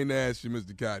more thing to ask you,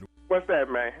 Mr. Cotton. What's that,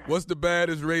 man? What's the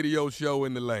baddest radio show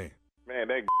in the land? Man,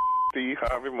 that Steve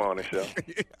Harvey Morning Show.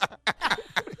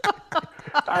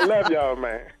 I love y'all,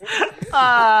 man.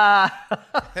 I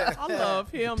love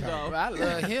him, though. I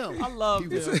love him. I love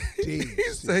him. He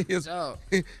say his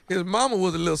mama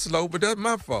was a little slow, but that's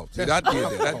my fault. See, I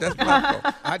did that. That's my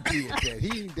fault. I did that.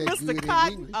 He ain't that Mr. good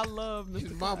Cotton, in English. I love Mr.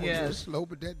 His mama Cotton. was a little slow,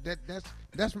 but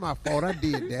that's my fault. I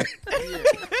did that.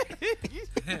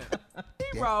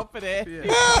 He wrong for that.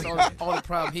 Yeah. Only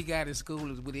problem he got in school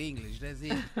is with English. That's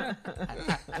it.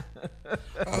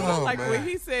 Like when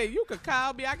he said, you could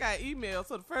call me, I got email,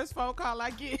 so the first phone call I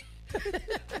get.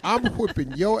 I'm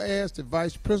whipping your ass, the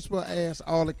vice principal ass,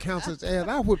 all the counselors' ass.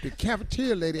 I whipped the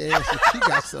cafeteria lady ass if she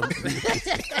got something.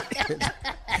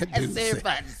 That's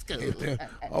everybody in school.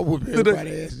 I whip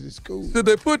everybody ass in school. Did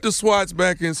they put the SWATs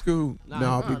back in school?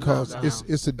 No, because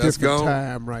it's a different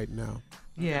time right now.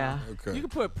 Yeah. Okay. You can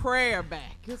put prayer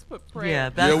back. Just put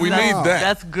prayer. Yeah, we need that.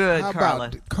 That's good, How Carla.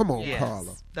 about, come on, Yes.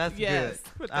 Carla. That's Yes.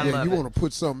 good. I I love You it. want to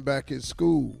put something back in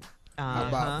school. How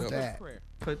about Uh-huh. that?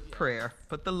 Put prayer.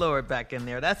 Put the Lord back in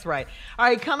there. That's right. All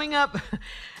right, coming up,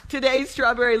 today's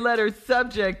Strawberry Letter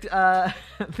subject,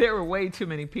 there were way too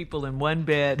many people in one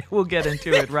bed. We'll get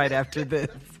into it right after this.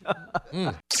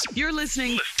 You're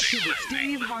listening to the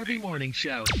Steve Harvey Morning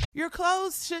Show. Your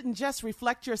clothes shouldn't just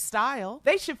reflect your style.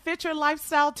 They should fit your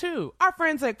lifestyle too. Our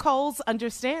friends at Kohl's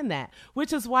understand that,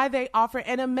 which is why they offer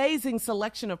an amazing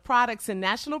selection of products and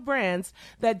national brands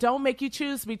that don't make you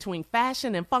choose between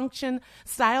fashion and function,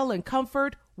 style and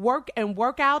comfort, work and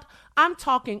workout. I'm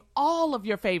talking all of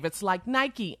your favorites like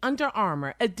Nike, Under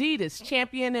Armour, Adidas,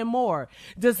 Champion, and more.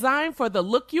 Designed for the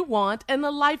look you want and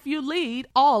the life you lead,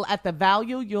 all at the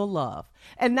value you'll love.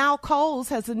 And now Kohl's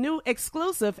has a new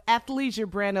exclusive athleisure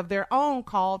brand of their own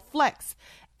called Flex.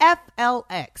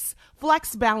 FLX.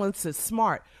 Flex balances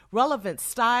smart, relevant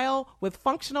style with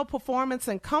functional performance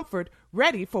and comfort,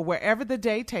 ready for wherever the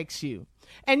day takes you.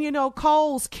 And you know,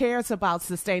 Kohl's cares about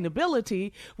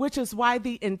sustainability, which is why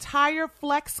the entire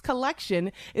Flex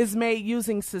collection is made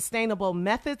using sustainable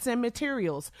methods and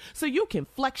materials, so you can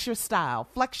flex your style,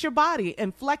 flex your body,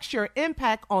 and flex your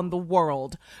impact on the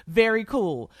world. Very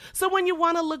cool. So when you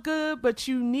want to look good, but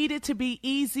you need it to be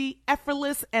easy,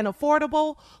 effortless, and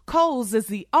affordable, Kohl's is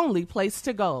the only place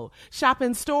to go. Shop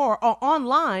in store or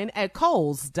online at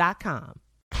Kohls.com.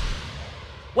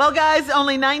 Well, guys,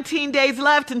 only 19 days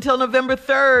left until November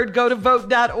 3rd. Go to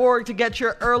vote.org to get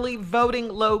your early voting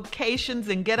locations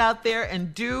and get out there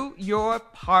and do your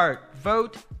part.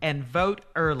 Vote and vote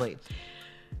early.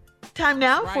 Time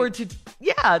now for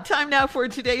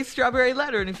today's Strawberry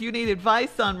Letter. And if you need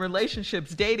advice on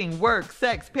relationships, dating, work,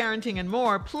 sex, parenting, and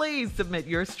more, please submit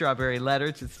your Strawberry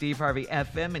Letter to Steve Harvey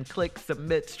FM and click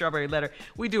Submit Strawberry Letter.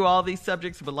 We do all these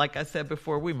subjects, but like I said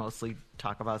before, we mostly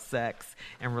talk about sex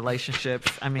and relationships.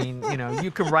 I mean,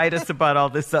 you can write us about all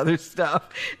this other stuff,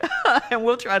 and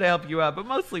we'll try to help you out. But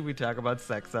mostly we talk about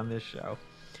sex on this show.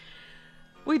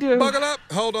 We do. Buckle up.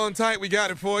 Hold on tight. We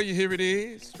got it for you. Here it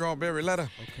is. Strawberry Letter.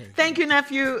 Okay. Thank you,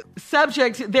 nephew.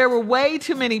 Subject, there were way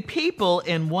too many people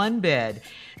in one bed.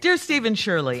 Dear Steve and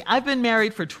Shirley, I've been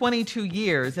married for 22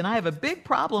 years and I have a big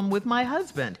problem with my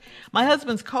husband. My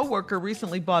husband's coworker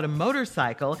recently bought a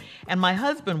motorcycle and my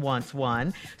husband wants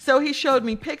one, so he showed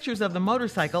me pictures of the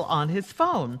motorcycle on his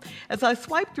phone. As I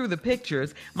swiped through the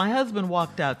pictures, my husband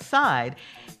walked outside,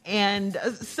 and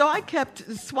so I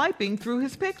kept swiping through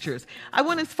his pictures. I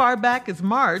went as far back as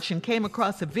March and came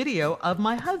across a video of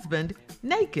my husband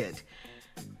naked.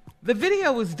 The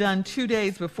video was done 2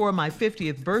 days before my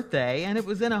 50th birthday, and it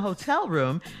was in a hotel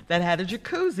room that had a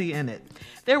jacuzzi in it.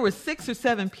 There were 6 or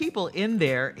 7 people in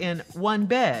there in one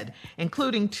bed,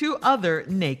 including 2 other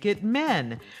naked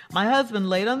men. My husband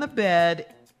laid on the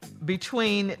bed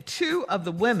between 2 of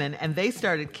the women, and they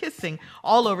started kissing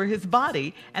all over his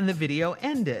body, and the video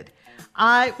ended.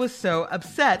 I was so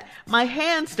upset. My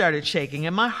hands started shaking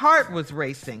and my heart was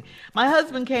racing. My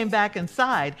husband came back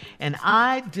inside and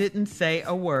I didn't say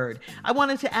a word. I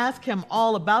wanted to ask him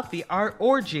all about the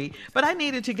orgy, but I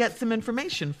needed to get some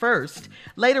information first.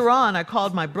 Later on, I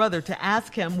called my brother to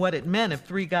ask him what it meant if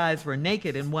 3 guys were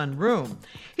naked in one room.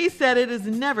 He said it is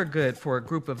never good for a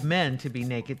group of men to be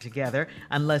naked together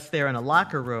unless they're in a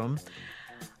locker room.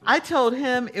 I told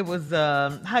him it was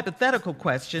a hypothetical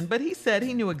question, but he said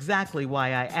he knew exactly why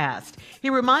I asked. He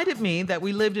reminded me that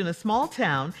we lived in a small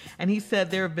town, and he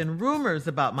said there have been rumors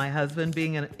about my husband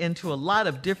being into a lot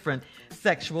of different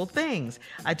sexual things.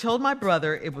 I told my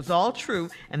brother it was all true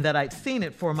and that I'd seen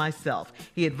it for myself.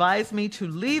 He advised me to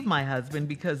leave my husband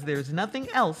because there's nothing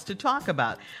else to talk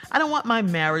about. I don't want my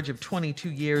marriage of 22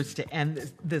 years to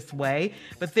end this way,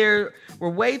 but there were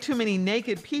way too many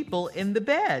naked people in the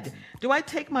bed. Do I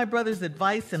take my brother's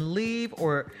advice and leave,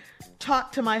 or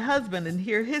talk to my husband and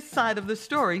hear his side of the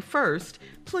story first?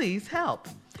 Please help.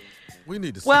 We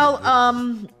need to see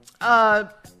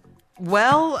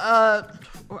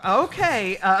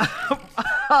okay.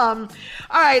 All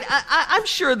right. I'm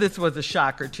sure this was a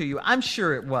shocker to you. I'm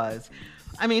sure it was.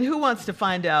 I mean, who wants to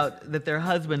find out that their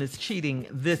husband is cheating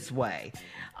this way?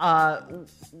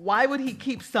 Why would he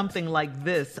keep something like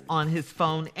this on his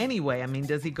phone anyway? I mean,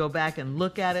 does he go back and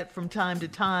look at it from time to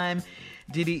time?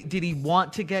 Did he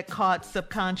want to get caught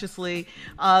subconsciously?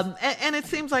 And it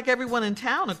seems like everyone in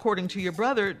town, according to your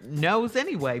brother, knows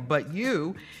anyway, but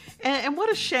you. And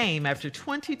what a shame, after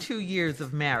 22 years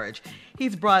of marriage,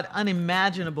 he's brought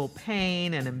unimaginable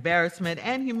pain and embarrassment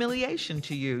and humiliation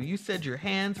to you. You said your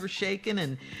hands were shaking,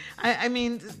 and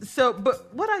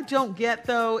but what I don't get,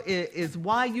 though, is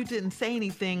why you didn't say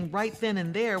anything right then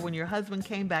and there when your husband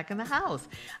came back in the house.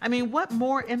 I mean, what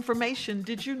more information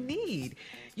did you need?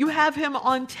 You have him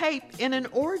on tape in an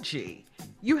orgy.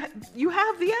 You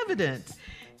have the evidence.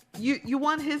 You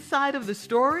want his side of the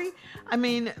story? I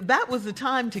mean, that was the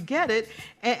time to get it.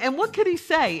 And what could he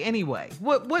say anyway?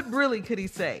 What really could he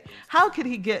say? How could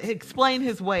he explain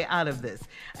his way out of this?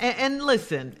 And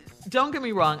listen, don't get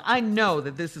me wrong. I know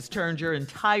that this has turned your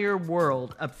entire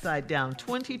world upside down.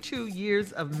 22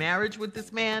 years of marriage with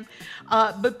this man.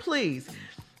 But please,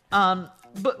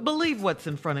 believe what's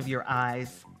in front of your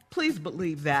eyes. Please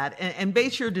believe that and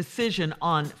base your decision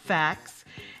on facts.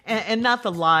 And not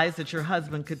the lies that your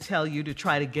husband could tell you to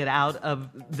try to get out of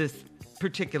this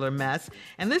particular mess.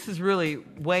 And this is really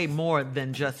way more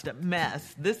than just a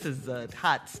mess. This is a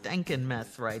hot, stinking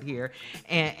mess right here.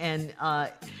 And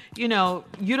you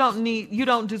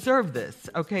don't deserve this,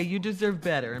 okay? You deserve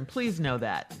better, and please know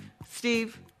that.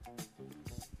 Steve?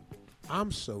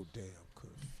 I'm so damn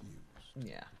confused.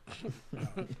 Yeah.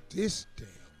 This damn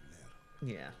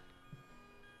letter. Yeah.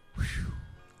 Whew.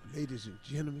 Ladies and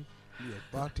gentlemen, you're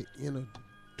about to enter the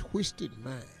twisted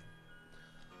mind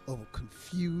of a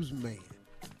confused man.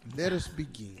 Let us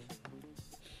begin.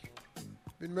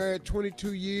 Been married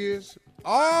 22 years.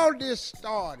 All this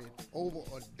started over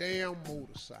a damn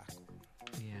motorcycle.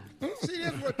 Yeah. See,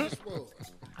 that's what this was.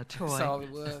 A toy. That's all it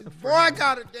was. Boy,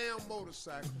 got a damn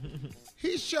motorcycle.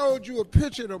 He showed you a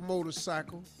picture of the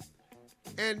motorcycle,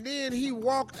 and then he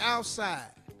walked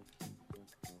outside.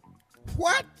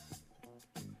 What?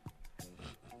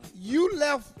 You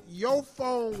left your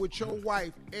phone with your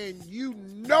wife, and you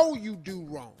know you do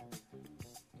wrong.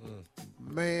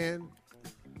 Man,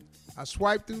 I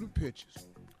swiped through the pictures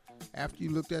after you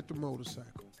looked at the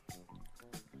motorcycle.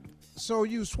 So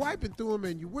you swiping through them,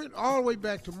 and you went all the way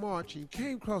back to March, and you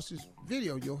came across this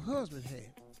video your husband had.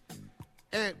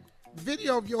 And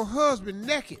video of your husband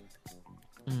naked.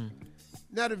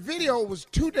 Now, the video was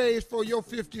 2 days for your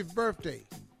 50th birthday.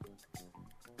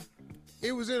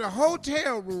 It was in a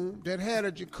hotel room that had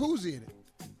a jacuzzi in it.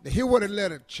 Now, here what the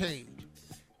letter changed.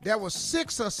 There were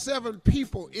 6 or 7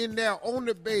 people in there on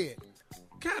the bed.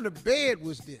 What kind of bed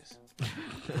was this?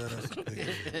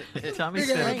 Tommy Big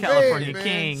said ass a California bed,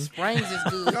 king. man. Springs is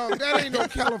good. No, that ain't no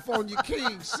California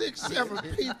king. 6, 7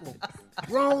 people,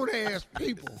 grown ass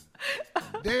people,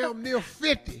 damn near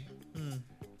 50,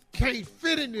 can't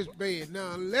fit in this bed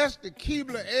now unless the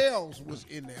Keebler L's was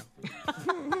in there.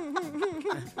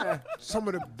 Some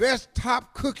of the best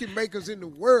top cookie makers in the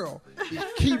world is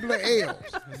Keebler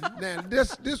L's. Now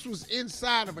this was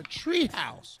inside of a tree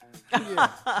house. Yeah.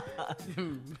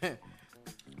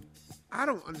 I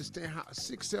don't understand how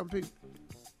 6, 7 people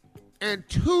and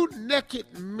 2 naked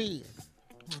men.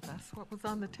 Well, that's what was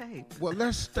on the tape. Well,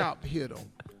 let's stop here though.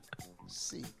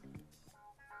 See.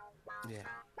 Yeah.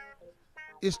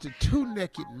 It's the 2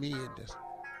 naked men that's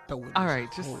throwing All this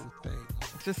right, whole thing.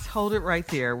 Just hold it right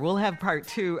there. We'll have part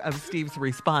 2 of Steve's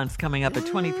response coming up at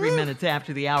 23 minutes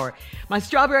after the hour. My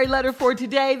strawberry letter for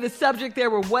today, the subject, there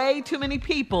were way too many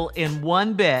people in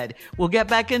one bed. We'll get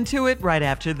back into it right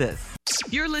after this.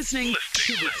 You're listening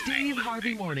to the Steve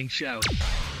Harvey Morning Show.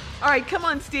 All right, come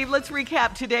on, Steve. Let's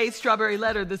recap today's strawberry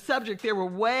letter. The subject, there were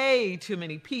way too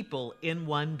many people in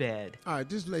one bed. All right,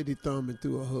 this lady thumbing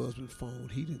through her husband's phone.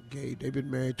 He done gay. They've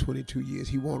been married 22 years.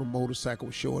 He won a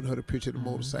motorcycle, showing her the picture of the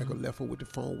motorcycle, left her with the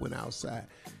phone, went outside.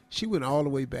 She went all the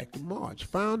way back to March,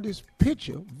 found this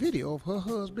video of her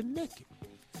husband naked.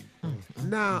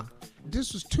 Now,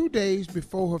 this was 2 days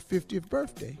before her 50th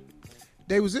birthday.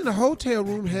 They was in a hotel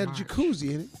room, had a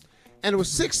jacuzzi in it, and there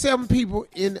was 6, 7 people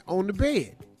on the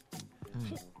bed.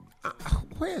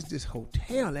 Where's this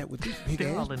hotel at with this big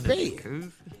ass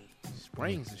bed?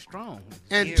 Springs are strong.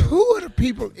 And 2 of the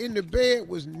people in the bed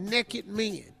was naked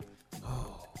men.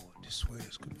 Oh, this way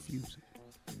is confusing.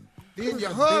 Then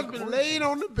your husband laid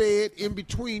on the bed in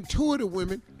between 2 of the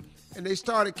women, and they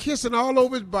started kissing all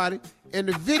over his body, and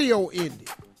the video ended.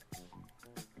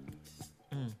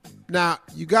 Now,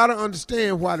 you got to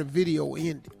understand why the video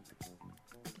ended.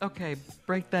 Okay,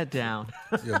 break that down.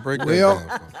 Yeah, break that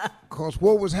down. Because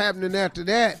what was happening after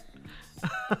that,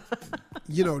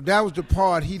 that was the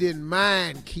part he didn't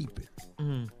mind keeping.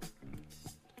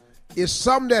 It's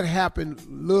something that happened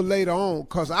a little later on,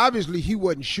 because obviously he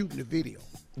wasn't shooting the video.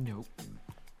 Nope.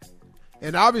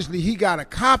 And obviously he got a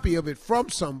copy of it from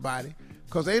somebody,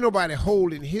 because ain't nobody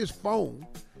holding his phone.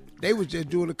 They was just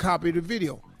doing a copy of the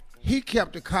video. He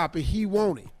kept the copy he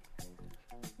wanted.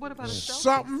 What about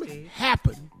something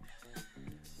happened?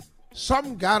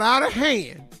 Something got out of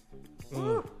hand.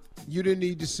 You didn't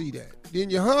need to see that. Then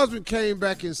your husband came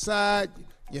back inside.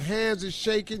 Your hands are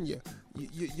shaking.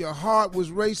 Your heart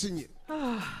was racing.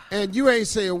 And you ain't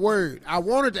say a word. I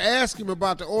wanted to ask him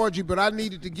about the orgy, but I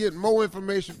needed to get more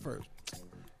information first.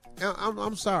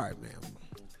 I'm sorry,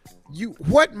 ma'am.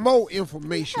 What more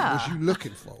information was you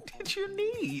looking for? Did you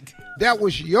need? That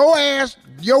was your ass,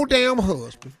 your damn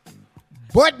husband,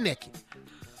 butt naked.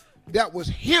 That was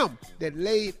him that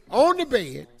laid on the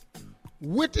bed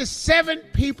with the 7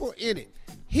 people in it.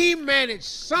 He managed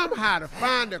somehow to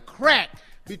find a crack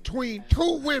between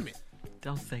 2 women.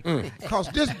 Don't say crack. Because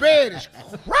this bed is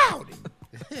crowded.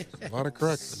 A lot of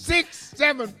cracks. 6,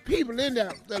 7 people in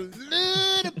there. The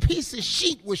little piece of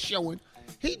sheet was showing.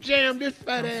 He jammed his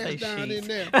fat ass down in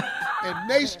there, and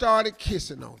they started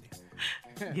kissing on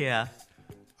him. Yeah.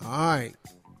 All right.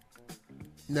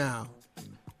 Now,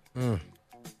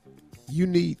 you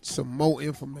need some more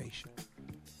information.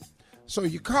 So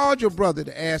you called your brother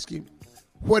to ask him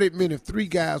what it meant if 3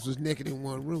 guys was naked in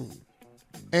one room.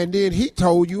 And then he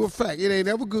told you a fact. It ain't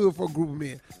ever good for a group of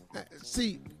men.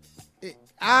 See,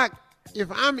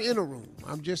 if I'm in a room,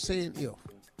 I'm just saying if,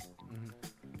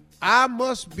 I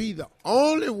must be the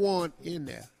only one in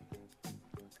there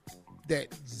that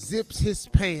zips his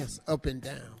pants up and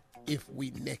down if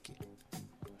we naked.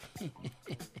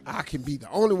 I can be the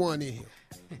only one in here.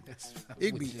 It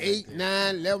can be 8,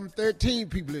 9, 11, 13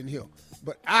 people in here.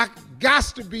 But I got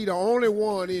to be the only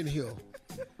one in here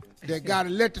that got to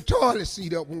let the toilet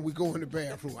seat up when we go in the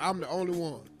bathroom. I'm the only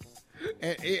one.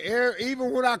 And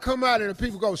even when I come out and the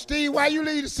people go, Steve, why you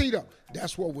leave the seat up?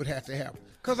 That's what would have to happen.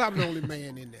 Because I'm the only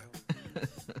man in there.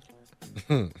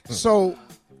 So,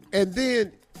 and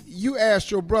then you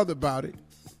asked your brother about it,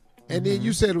 and then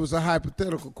you said it was a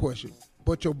hypothetical question.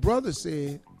 But your brother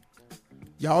said,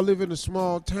 y'all live in a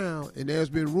small town, and there's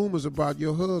been rumors about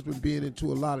your husband being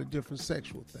into a lot of different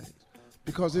sexual things.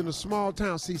 Because in a small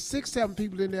town, see, 6, 7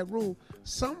 people in that room,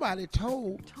 somebody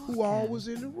told who all was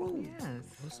in the room. Yes.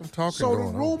 There's some talking So the going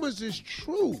on. rumors is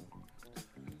true.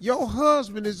 Your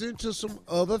husband is into some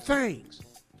other things.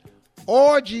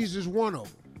 Orgies is one of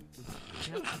them.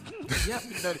 Yep.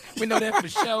 We know that for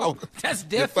sure. That's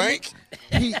different.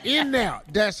 He in there.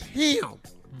 That's him.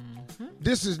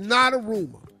 This is not a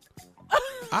rumor.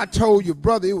 I told your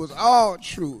brother it was all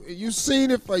true. And you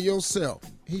seen it for yourself.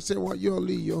 He said, well, you'll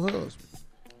leave your husband.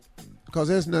 Because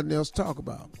there's nothing else to talk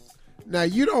about. Now,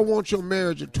 you don't want your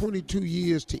marriage of 22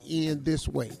 years to end this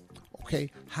way. Okay?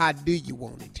 How do you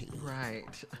want it to end? Right.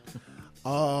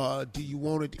 Do you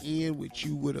want it to end with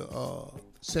you with a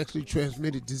sexually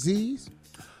transmitted disease?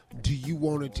 Do you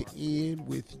want it to end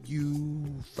with you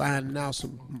finding out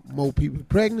some more people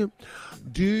pregnant?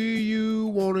 Do you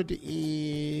want it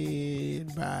to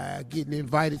end by getting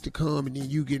invited to come and then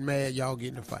you get mad, y'all get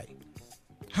in a fight?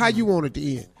 How you want it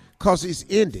to end? Because it's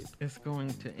ended. It's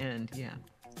going to end, yeah.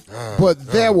 But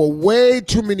there were way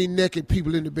too many naked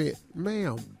people in the bed.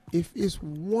 Ma'am, if it's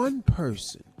one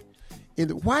person,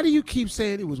 why do you keep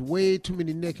saying it was way too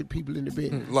many naked people in the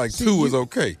bed? Like two is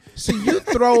okay. See, you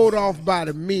throwed off by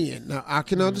the men. Now, I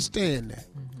can understand that.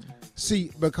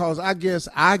 See, because I guess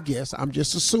I'm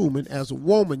just assuming as a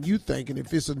woman, you thinking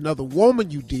if it's another woman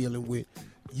you dealing with,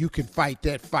 you can fight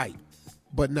that fight.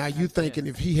 But now you thinking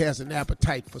if he has an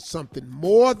appetite for something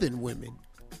more than women,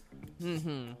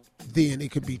 then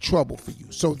it could be trouble for you.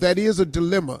 So that is a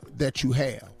dilemma that you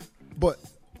have. But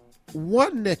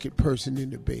one naked person in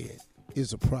the bed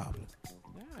is a problem.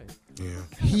 Yeah.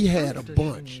 He had a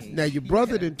bunch. Now, your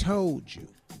brother done told you,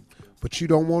 but you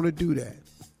don't want to do that.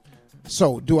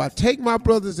 So do I take my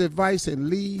brother's advice and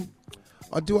leave,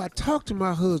 or do I talk to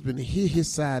my husband and hear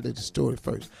his side of the story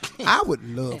first? I would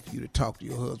love for you to talk to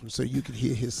your husband so you can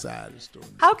hear his side of the story.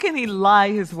 How can he lie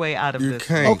his way out of this?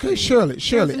 Okay,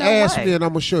 Shirley, no ask way. me and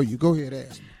I'm going to show you. Go ahead,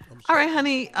 ask me. All right,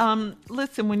 honey.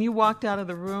 Listen, when you walked out of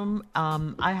the room,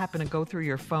 I happened to go through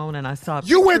your phone and I saw.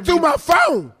 You went through my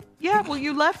phone? Yeah, well,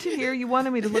 you left it here. You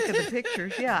wanted me to look at the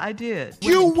pictures. Yeah, I did.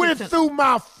 You went through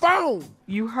my phone?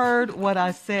 You heard what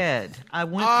I said. I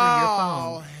went through your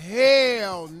phone. Oh,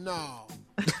 hell no.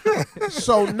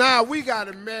 So now we got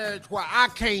a marriage where I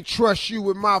can't trust you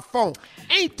with my phone.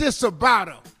 Ain't this about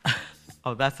her?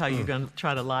 Oh, that's how you're going to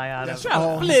try to lie out of it? That's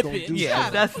all flip he it. gonna do.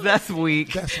 Yeah, that's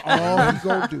weak. That's all he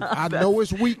gonna do. I know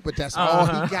it's weak, but that's all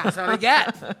he got. That's all I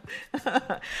got.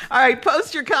 All right,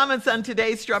 post your comments on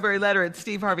today's Strawberry Letter at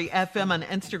Steve Harvey FM on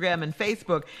Instagram and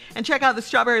Facebook. And check out the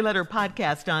Strawberry Letter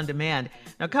podcast on demand.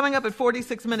 Now, coming up at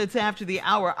 46 minutes after the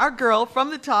hour, our girl from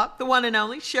the top, the one and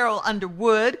only Sheryl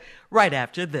Underwood, right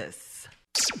after this.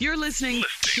 You're listening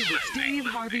to the Steve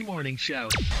Harvey Morning Show.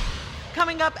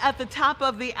 Coming up at the top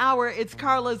of the hour, it's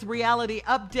Carla's reality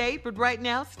update. But right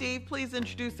now, Steve, please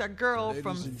introduce our girl Ladies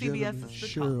from and CBS's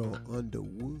gentlemen, Sheryl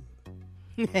Underwood.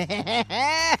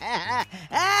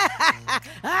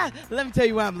 Let me tell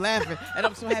you why I'm laughing, and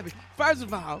I'm so happy. First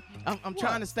of all, I'm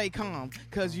trying to stay calm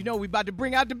because you know we about to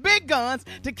bring out the big guns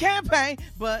to campaign.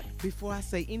 But before I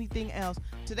say anything else,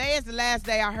 today is the last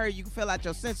day I heard you can fill out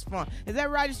your census form. Is that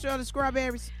right, Sheryl, the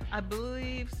Strawberries? I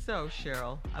believe so,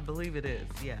 Sheryl. I believe it is,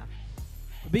 yeah.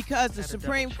 Because the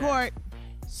Supreme Court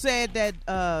said that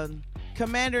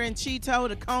Commander-in-Chief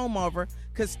told a comb-over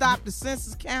could stop the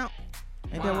census count.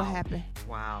 And then what happened?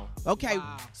 Wow. Okay,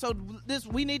 so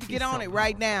we need to get on it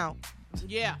right now.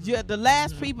 Yeah. The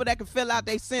last people that can fill out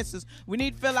their census, we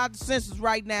need to fill out the census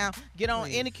right now. Get on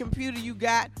any computer you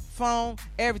got, phone,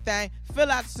 everything. Fill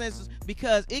out the census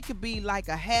because it could be like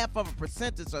a half of a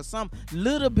percentage or some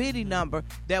little bitty number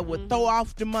that would throw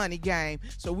off the money game.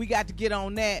 So we got to get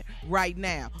on that right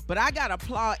now. But I got to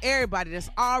applaud everybody that's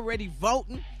already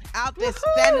voting out there,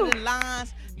 standing in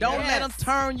lines. Don't let them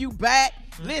turn you back.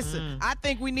 Listen, I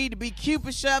think we need to be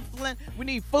Cupid shuffling. We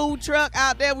need food truck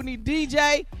out there. We need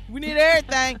DJ. We need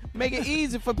everything. Make it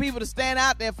easy for people to stand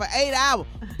out there for 8 hours.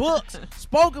 Books,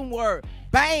 spoken word,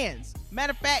 bands.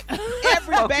 Matter of fact,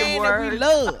 every band that we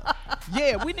love.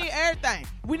 Yeah, we need everything.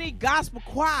 We need gospel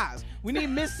choirs. We need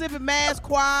Mississippi Mass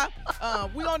Choir.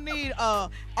 We gonna need all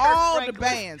the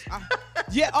bands.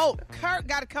 Kurt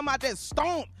got to come out there and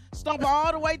stomp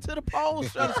all the way to the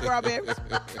polls, Shut Strawberries.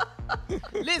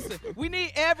 Listen, we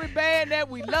need every band that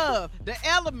we love. The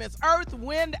elements, earth,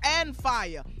 wind, and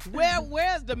fire.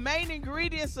 Where's the main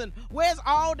ingredients and where's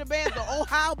all the bands, the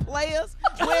Ohio Players?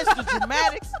 Where's the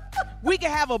Dramatics? We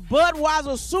can have a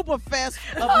Budweiser Superfest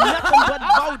of nothing but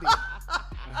voting.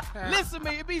 Listen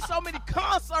to me, it be so many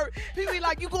concerts. People be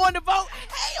like, you going to vote?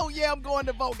 Hell yeah, I'm going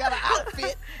to vote. Got an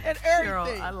outfit and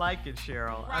everything. Sheryl, I like it,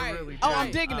 Sheryl. Right. I really do. Oh,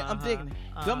 I'm digging it. I'm digging it.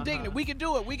 I'm digging it. We can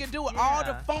do it. We can do it. All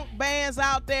the funk bands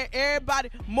out there, everybody,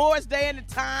 Morris Day and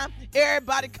the Time,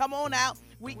 everybody come on out.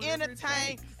 We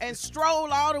entertain and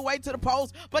stroll all the way to the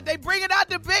polls, but they bringing out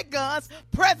the big guns.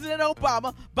 President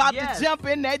Obama about to jump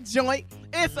in that joint.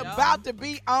 It's about to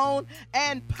be on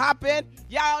and popping.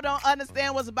 Y'all don't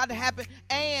understand what's about to happen.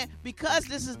 And because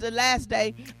this is the last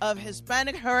day of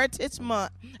Hispanic Heritage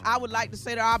Month, I would like to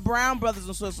say to our brown brothers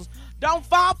and sisters, Don't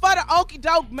fall for the okie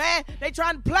doke, man. They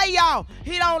trying to play y'all.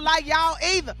 He don't like y'all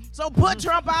either. So put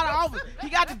Trump out of office. He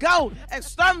got to go.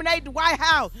 Exterminate the White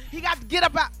House. He got to get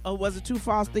up out. Oh, was it too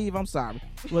far, Steve? I'm sorry.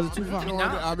 Was it too far?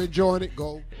 I'm enjoying it.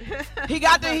 Go. He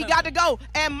got to go.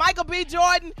 And Michael B.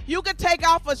 Jordan, you can take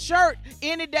off a shirt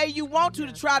any day you want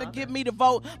to try to get me to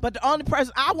vote. But the only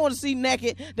person I want to see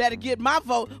naked that'll get my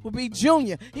vote will be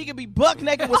Junior. He can be buck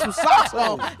naked with some socks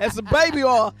on and some baby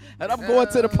oil. And I'm going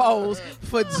to the polls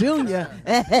for Junior.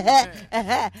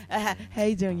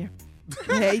 Hey, Junior.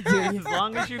 Hey, Junior. As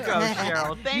long as you go,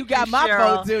 Sheryl. Thank you, you got my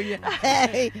Sheryl. vote, Junior.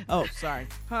 Hey. Oh, sorry.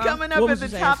 Coming up at the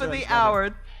top of the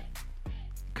hour,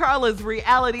 Carla's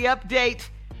reality update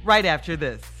right after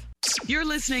this. You're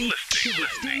listening to the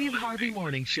Steve Harvey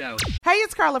Morning Show. Hey,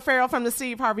 it's Carla Farrell from the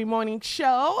Steve Harvey Morning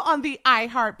Show on the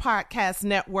iHeart Podcast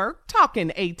Network, talking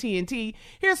AT&T.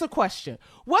 Here's a question.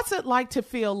 What's it like to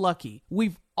feel lucky?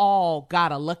 We've all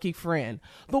got a lucky friend.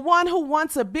 The one who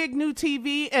wants a big new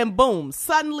TV and boom,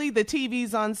 suddenly the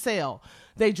TV's on sale.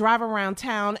 They drive around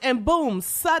town and boom,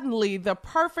 suddenly the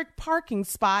perfect parking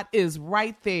spot is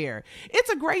right there. It's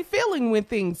a great feeling when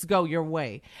things go your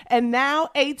way. And now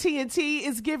AT&T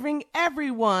is giving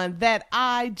everyone that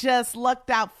I just lucked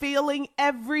out feeling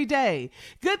every day.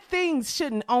 Good things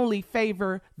shouldn't only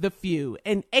favor the few,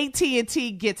 and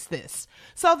AT&T gets this.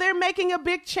 So they're making a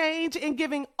big change in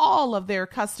giving all of their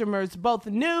customers, both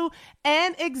new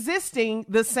and existing,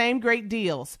 the same great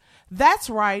deals. That's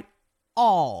right,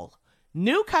 all.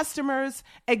 New customers,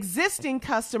 existing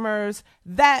customers,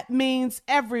 that means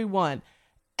everyone,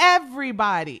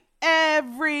 everybody.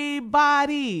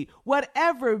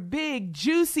 Whatever big,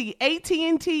 juicy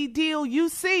AT&T deal you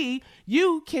see,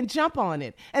 you can jump on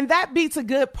it. And that beats a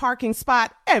good parking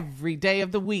spot every day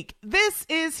of the week. This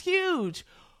is huge.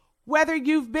 Whether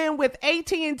you've been with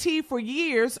AT&T for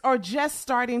years or just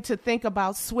starting to think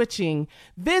about switching,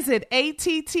 visit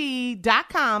att.com/best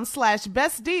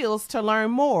deals to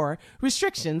learn more.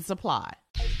 Restrictions apply.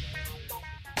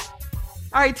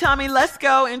 All right, Tommy, let's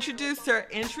go. Introduce her.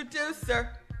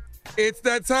 It's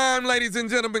that time, ladies and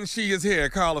gentlemen. She is here,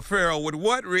 Carla Farrell, with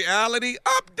what? Reality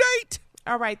update.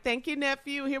 All right, thank you,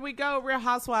 nephew. Here we go. Real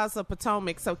Housewives of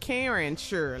Potomac. So Karen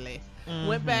Shirley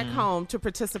went back home to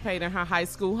participate in her high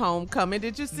school homecoming.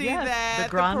 Did you see that? The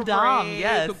Grand Dame,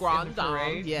 yes. The Grand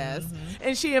Dame, yes.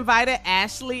 And she invited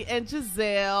Ashley and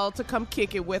Giselle to come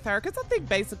kick it with her because I think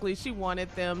basically she wanted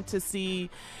them to see,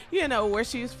 you know, where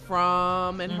she's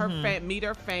from and her meet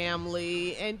her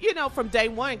family. And, you know, from day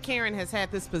one, Karen has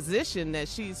had this position that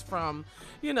she's from,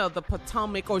 you know, the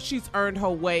Potomac, or she's earned her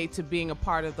way to being a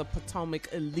part of the Potomac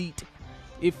elite,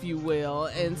 if you will.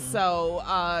 And so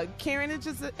Karen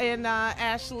and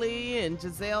Ashley and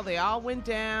Giselle, they all went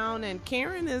down. And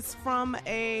Karen is from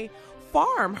a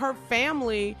farm. Her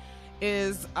family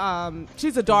is,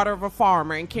 she's a daughter of a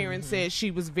farmer. And Karen said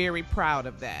she was very proud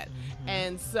of that.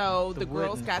 And so the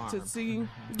girls got to see,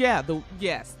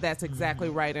 yes, that's exactly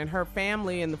right. And her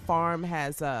family and the farm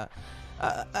has a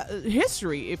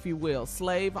history, if you will,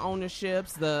 slave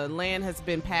ownerships. The land has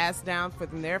been passed down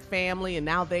from their family and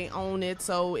now they own it.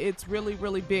 So it's really,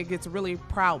 really big. It's a really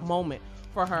proud moment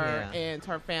for her and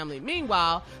her family.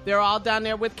 Meanwhile, they're all down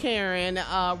there with Karen.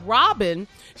 Robin,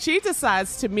 she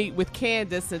decides to meet with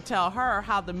Candace and tell her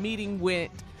how the meeting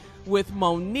went with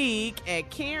Monique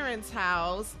at Karen's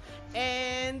house,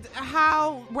 and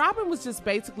how Robin was just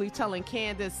basically telling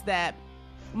Candace that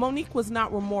Monique was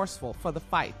not remorseful for the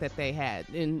fight that they had.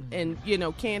 And you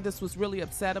know, Candace was really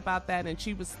upset about that, and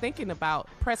she was thinking about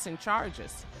pressing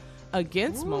charges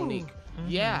against Monique.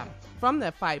 Yeah, from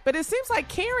that fight. But it seems like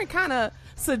Karen kind of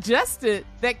suggested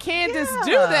that Candace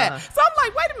do that. So I'm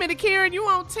like, wait a minute, Karen, you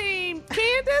on team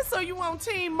Candace or you on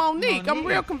team Monique? I'm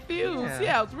real confused.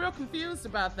 Yeah, I was real confused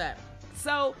about that.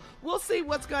 So we'll see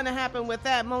what's going to happen with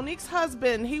that. Monique's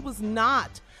husband, he was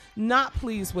not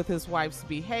pleased with his wife's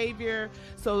behavior.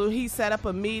 So he set up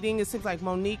a meeting. It seems like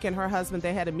Monique and her husband,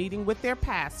 they had a meeting with their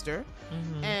pastor.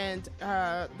 And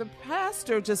the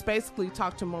pastor just basically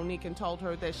talked to Monique and told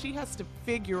her that she has to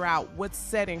figure out what's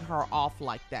setting her off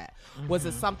like that. Was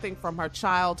it something from her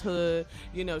childhood?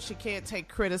 You know, she can't take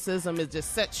criticism. It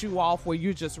just sets you off where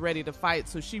you're just ready to fight.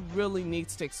 So she really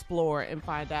needs to explore and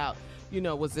find out, you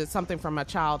know, was it something from her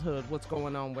childhood? What's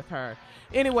going on with her?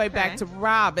 Anyway, back to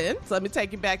Robin. So let me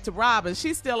take you back to Robin.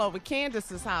 She's still over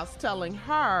Candace's house telling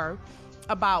her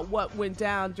about what went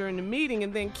down during the meeting,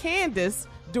 and then Candace,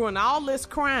 doing all this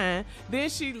crying, then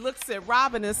she looks at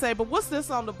Robin and say, but what's this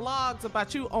on the blogs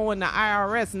about you owing the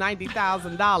IRS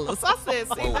 $90,000? I said,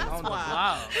 see, that's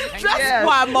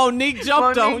why Monique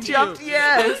jumped on you.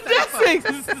 Yes. That's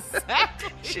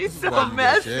exactly. She's so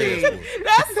messy.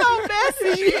 That's so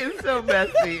messy. She is so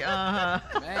messy.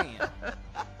 Uh-huh. Man.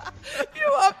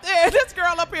 You up there, this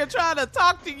girl up here trying to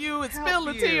talk to you and spill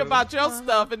the tea about your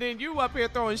stuff, and then you up here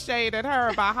throwing shade at her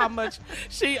about how much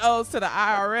she owes to the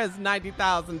IRS,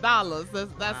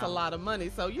 $90,000. That's a lot of money.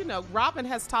 So, Robin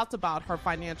has talked about her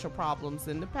financial problems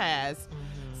in the past.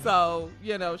 So,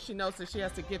 she knows that she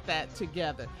has to get that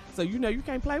together. So, you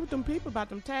can't play with them people about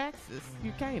them taxes.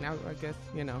 You can't, I guess,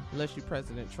 unless you're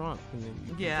President Trump. And then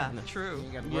you true.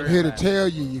 I'm here to tell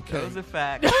you, you can't. Those are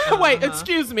facts. Wait,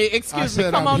 excuse me. I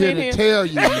said, Come I'm on here in to here. tell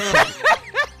you, you can't.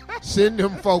 Send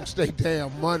them folks their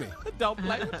damn money. Don't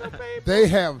play with them people. They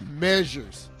have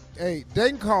measures. Hey, they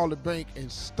can call the bank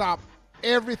and stop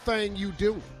everything you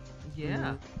do.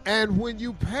 Yeah. And when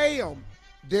you pay them,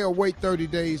 they'll wait 30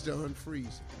 days to unfreeze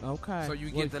it. Okay. So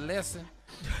you get the lesson.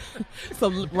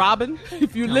 So, Robin,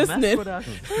 if you're Don't listening, mess with us.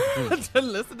 to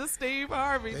listen to Steve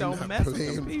Harvey. They Don't not mess with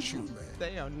playing them with people. you, man.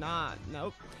 They are not.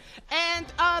 Nope. And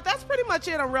that's pretty much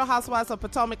it on Real Housewives of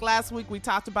Potomac. Last week we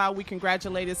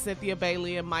congratulated Cynthia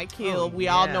Bailey and Mike Hill. We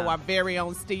all know our very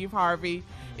own Steve Harvey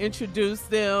introduced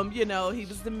them. He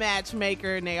was the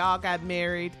matchmaker, and they all got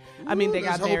married. They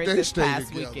got married this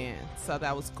past weekend. So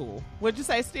that was cool. What'd you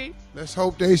say, Steve? Let's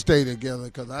hope they stay together,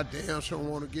 because I damn sure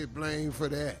want to get blamed for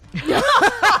that.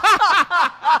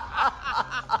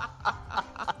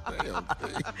 Damn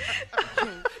thing.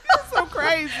 So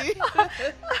crazy.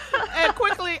 And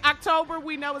quickly, October,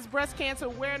 we know is Breast Cancer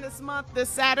Awareness Month. This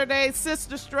Saturday,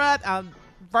 Sister Strut.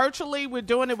 Virtually, we're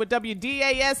doing it with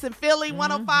WDAS in Philly,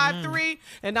 105.3,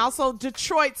 and also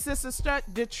Detroit, Sister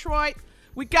Strut, Detroit.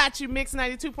 We got you, Mix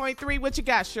 92.3. What you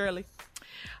got, Shirley?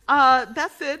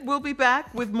 That's it. We'll be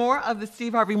back with more of the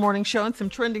Steve Harvey Morning Show and some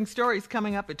trending stories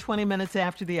coming up at 20 minutes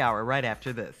after the hour, right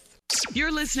after this.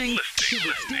 You're listening to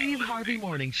the Steve Harvey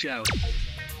Morning Show.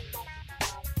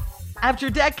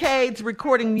 After decades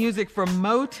recording music for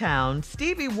Motown,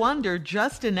 Stevie Wonder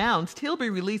just announced he'll be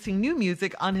releasing new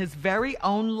music on his very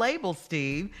own label,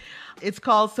 Steve. It's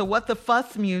called So What the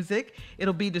Fuss Music.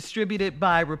 It'll be distributed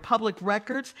by Republic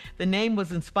Records. The name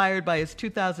was inspired by his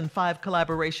 2005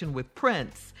 collaboration with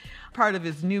Prince. Part of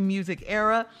his new music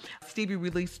era, Stevie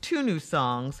released 2 new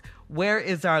songs, Where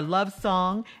Is Our Love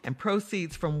Song, and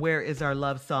proceeds from Where Is Our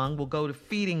Love Song will go to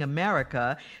Feeding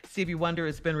America. Stevie Wonder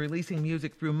has been releasing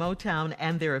music through Motown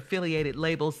and their affiliated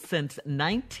labels since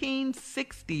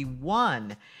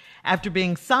 1961, after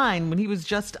being signed when he was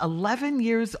just 11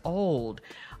 years old.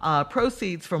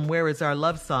 Proceeds from Where Is Our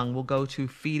Love Song will go to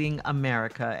Feeding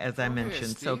America, as I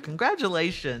mentioned. So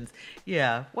congratulations.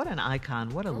 Yeah, what an icon.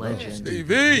 What a legend.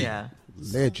 Stevie. Yeah.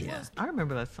 Legend. Yeah. I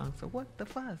remember that song. So what the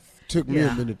fuss? Took me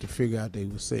a minute to figure out they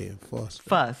were saying fuss.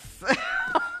 Fuss.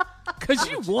 Because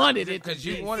you wanted it. Because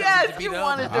you wanted Yes, it to be you the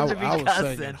wanted other. them to be I was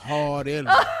cussing. singing hard in.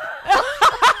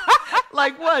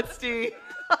 Like what, Steve?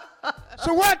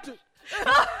 So what?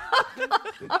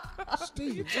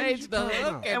 Steve, you changed the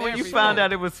hook. And when you found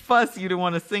out it was fuss, you didn't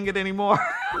want to sing it anymore.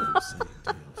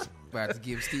 About to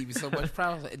give Stevie so much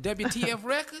problems. WTF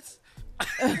Records?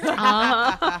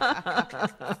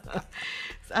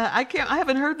 I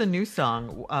haven't heard the new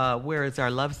song, Where Is Our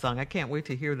Love Song. I can't wait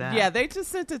to hear that. Yeah, they just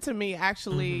sent it to me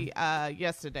actually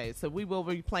yesterday. So we will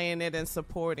be playing it and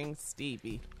supporting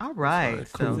Stevie. All right.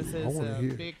 Cool. This is wanna a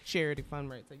hear. big charity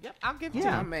fundraiser. Yep, I'll give it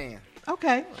Yeah. to you. Man.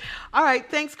 Okay. All right.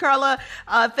 Thanks, Carla.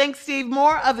 Thanks, Steve.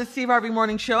 More of the Steve Harvey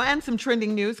Morning Show and some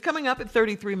trending news coming up at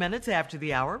 33 minutes after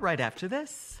the hour, right after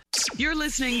this. You're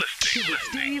listening to the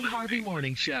Steve Harvey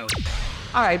Morning Show.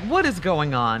 All right, what is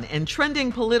going on? In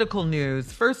trending political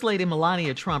news, First Lady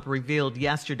Melania Trump revealed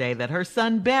yesterday that her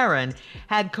son Barron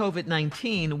had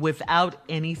COVID-19 without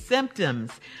any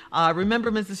symptoms.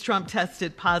 Remember, Mrs. Trump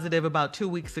tested positive about 2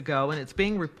 weeks ago, and it's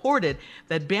being reported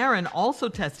that Barron also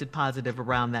tested positive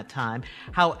around that time.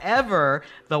 However,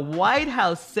 the White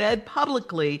House said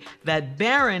publicly that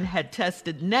Barron had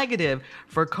tested negative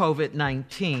for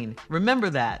COVID-19. Remember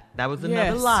that. That was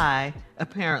another Yes. lie,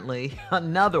 apparently.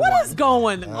 Another one. What is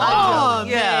going on,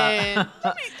 Yeah.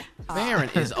 man?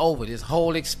 Barron is over this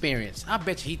whole experience. I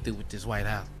bet you he through with this White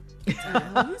House.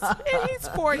 He's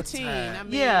 14. I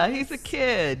mean, Yeah, he's a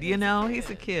kid, you know?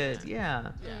 He's a kid,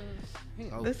 yeah.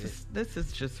 He over This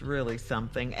is just really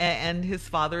something. And his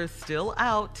father is still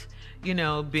out, you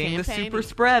know, being the Campaigning. super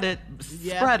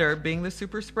spreader, being the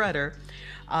super spreader.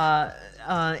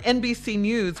 NBC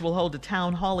News will hold a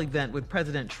town hall event with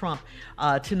President Trump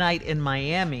tonight in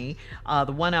Miami.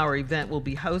 The 1-hour event will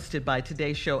be hosted by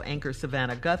Today Show anchor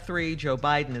Savannah Guthrie. Joe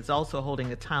Biden is also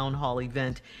holding a town hall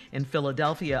event in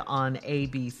Philadelphia on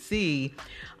ABC.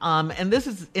 And this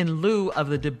is in lieu of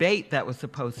the debate that was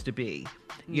supposed to be,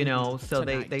 you know, so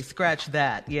they scratched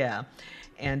that, yeah.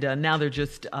 And now they're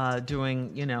just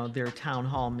doing, you know, their town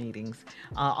hall meetings.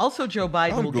 Also, Joe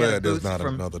Biden will get a boost there's not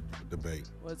from another debate.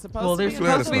 Well, it's supposed to be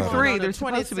supposed to be another 3. one. There's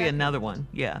supposed to be another one.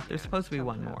 Yeah, there's supposed to be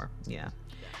one more. Yeah.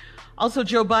 Also,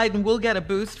 Joe Biden will get a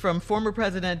boost from former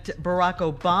President Barack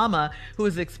Obama, who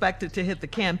is expected to hit the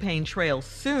campaign trail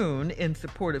soon in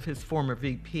support of his former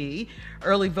VP.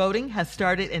 Early voting has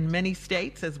started in many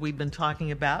states, as we've been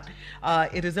talking about.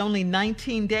 It is only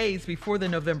 19 days before the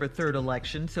November 3rd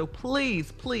election, so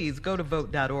please go to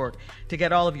vote.org to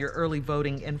get all of your early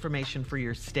voting information for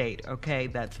your state, okay?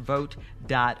 That's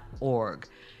vote.org.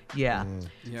 Yeah.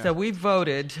 So we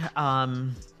voted.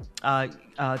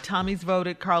 Tommy's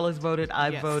voted. Carla's voted.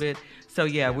 I've voted. So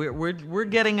we're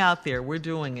getting out there. We're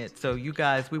doing it. So you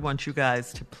guys, we want you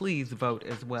guys to please vote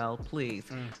as well, please.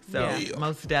 So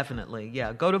most definitely,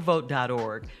 go to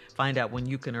vote.org. Find out when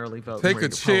you can early vote. Take where a your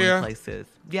chair. polling place is.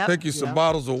 Yep. Take you some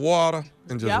bottles of water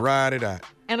and just ride it out.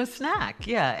 And a snack,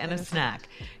 and a snack.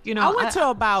 You know, I went to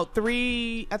about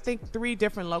 3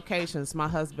 different locations, my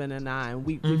husband and I, and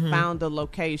we found a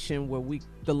location where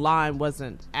the line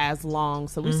wasn't as long,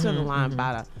 so we stood in line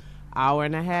about an hour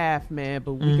and a half, man,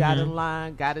 but we got in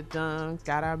line, got it done,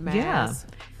 got our masks.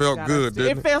 Felt good,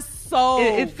 didn't it? It feels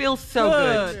so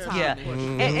good. Yeah.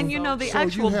 And you know, the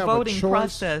actual voting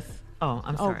process. Oh,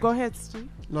 I'm sorry. Oh, go ahead, Steve.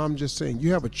 No, I'm just saying,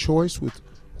 you have a choice with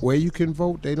where you can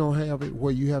vote. They don't have it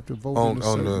where you have to vote in a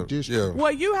certain district.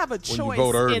 Well, you have a choice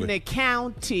in the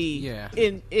county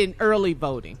in early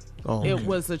voting. Oh, It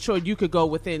was a choice. You could go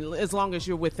within, as long as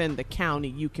you're within the county,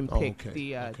 you can pick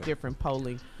the different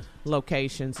polling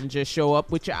locations and just show up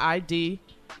with your ID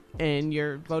and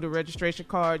your voter registration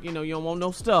card. You know, you don't want no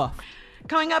stuff.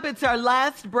 Coming up, it's our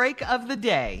last break of the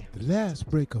day. The last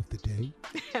break of the day.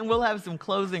 And we'll have some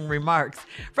closing remarks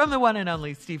from the one and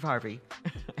only Steve Harvey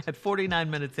at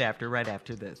 49 minutes after, right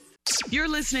after this. You're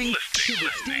listening to the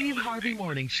Steve Harvey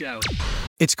Morning Show.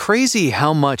 It's crazy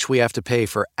how much we have to pay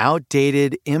for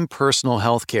outdated, impersonal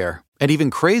healthcare, and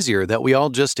even crazier that we all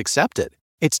just accept it.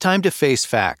 It's time to face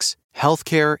facts.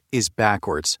 Healthcare is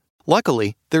backwards.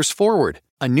 Luckily, there's Forward,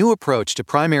 a new approach to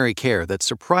primary care that's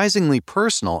surprisingly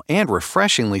personal and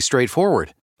refreshingly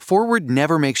straightforward. Forward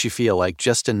never makes you feel like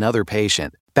just another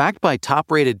patient. Backed by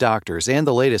top-rated doctors and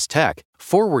the latest tech,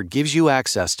 Forward gives you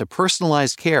access to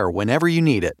personalized care whenever you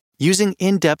need it. Using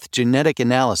in-depth genetic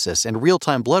analysis and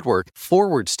real-time blood work,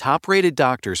 Forward's top-rated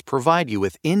doctors provide you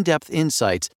with in-depth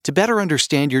insights to better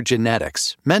understand your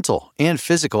genetics, mental, and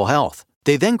physical health.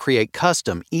 They then create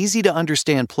custom,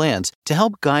 easy-to-understand plans to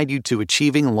help guide you to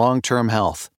achieving long-term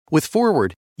health. With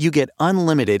Forward, you get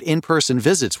unlimited in-person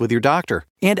visits with your doctor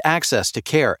and access to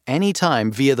care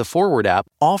anytime via the Forward app,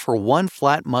 all for one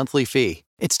flat monthly fee.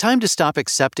 It's time to stop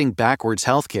accepting backwards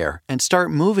healthcare and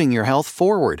start moving your health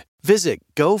forward. Visit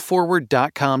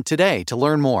GoForward.com today to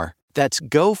learn more. That's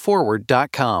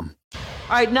GoForward.com.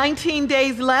 All right, 19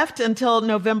 days left until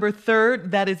November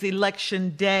 3rd. That is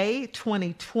Election Day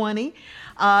 2020.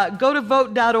 Go to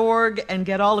vote.org and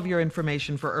get all of your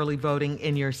information for early voting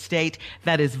in your state.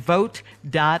 That is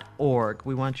vote.org.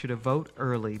 We want you to vote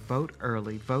early, vote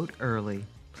early, vote early,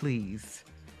 please.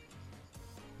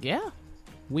 Yeah.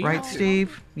 Right,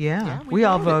 Steve? Yeah. We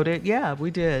all voted. Yeah,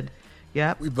 we did.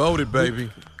 Yep. We voted,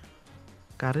 baby.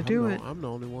 Got to do it. I'm the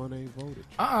only one that ain't voted.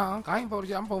 I ain't voted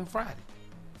yet. I'm voting Friday.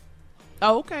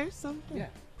 Oh, okay. So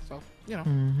So, you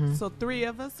know. So 3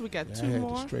 of us. We got 2 I had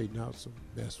more. to straighten out some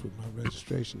mess with my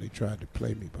registration. They tried to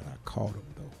play me, but I caught them,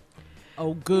 though.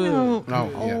 Oh, good.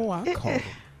 I caught them.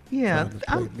 Yeah, trying to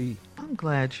play me. I'm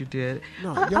glad you did.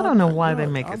 No, I y'all don't know not- why y'all- they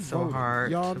make I'm it so voting.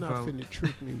 hard Y'all to not vote. finna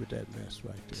trick me with that mess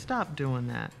right there. Stop doing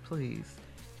that, please.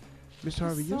 Miss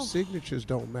Harvey, your signatures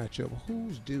don't match up.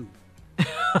 Who's due?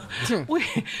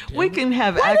 we can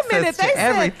have Wait a access minute, to they said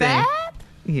everything. that?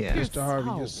 Yeah. Mr. Harvey,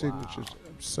 Oh, your signatures,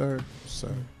 sir.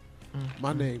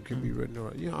 My name can be written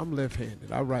on. You know, I'm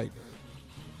left-handed. I write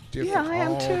different. Yeah, I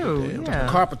am all the too. damn Yeah.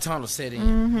 time. Carpal tunnel set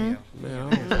in. Man,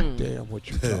 I don't give a damn what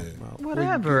you're talking about. Where you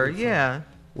Whatever, get it from? yeah.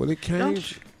 Well, it came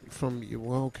Don't from you.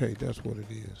 Well, okay, that's what it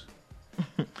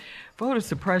is. Voter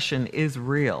suppression is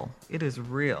real. It is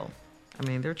real. I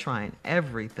mean, they're trying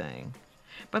everything.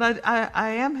 But I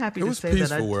am happy It to was say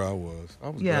peaceful that where I was. I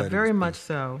was yeah, glad it very was much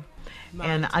so.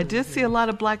 And I did see a lot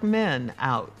of black men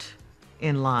out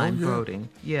in line voting.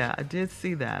 Yeah, I did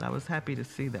see that. I was happy to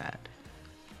see that.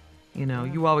 You know,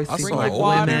 you always see black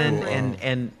women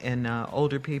and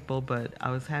older people, but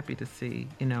I was happy to see,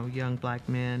 you know, young black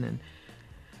men. And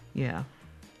yeah,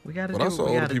 we got to do what we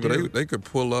got to do. But I saw older people, they could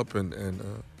pull up and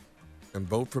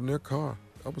vote from their car.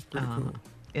 That was pretty cool.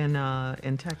 In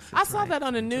Texas, I saw that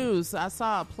on the news. I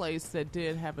saw a place that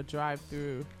did have a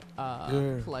drive-through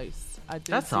place. I did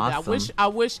That's see awesome. that.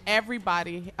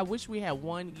 I wish we had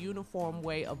one uniform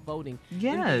way of voting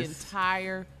in the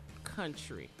entire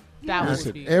country. That would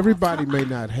Listen, be everybody may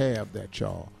not have that,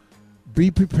 y'all.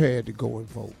 Be prepared to go and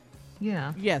vote.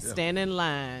 Yeah. Yes, stand in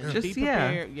line. Just be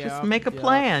prepared. Just make a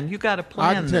plan. You got to plan.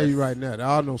 I can tell you right now, there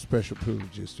are no special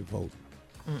privileges to vote.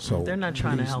 So they're not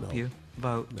trying to help you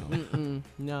vote. No.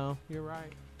 No, you're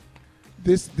right.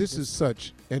 This is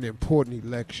such an important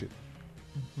election.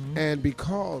 And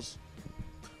because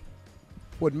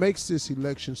what makes this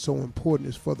election so important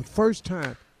is for the first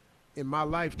time in my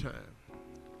lifetime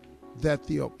that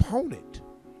the opponent,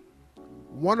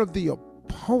 one of the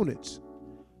opponents,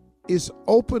 is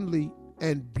openly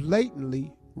and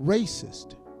blatantly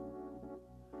racist.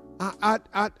 I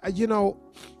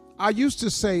used to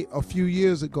say a few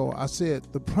years ago, I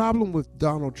said, the problem with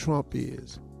Donald Trump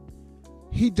is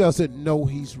he doesn't know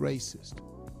he's racist.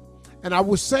 And I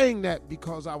was saying that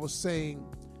because I was saying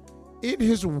in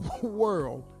his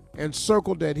world and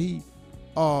circle that he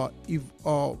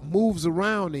moves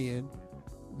around in,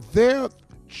 their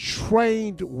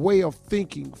trained way of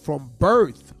thinking from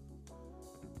birth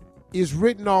is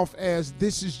written off as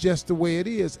this is just the way it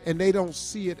is, and they don't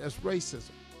see it as racism.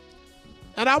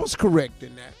 And I was correct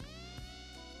in that.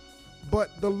 But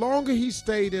the longer he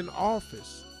stayed in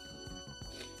office,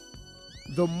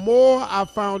 the more I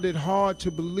found it hard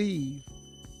to believe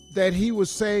that he was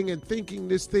saying and thinking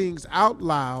these things out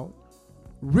loud,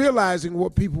 realizing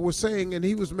what people were saying, and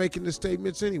he was making the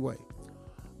statements anyway.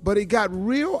 But it got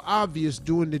real obvious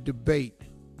during the debate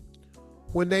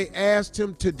when they asked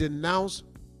him to denounce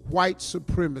white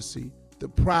supremacy, the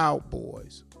Proud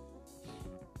Boys,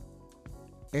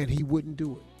 and he wouldn't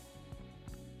do it.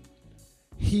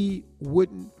 He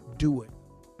wouldn't do it.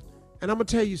 And I'm going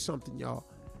to tell you something, y'all.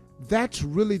 That's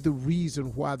really the reason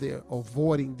why they're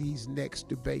avoiding these next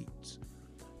debates,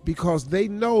 because they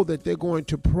know that they're going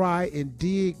to pry and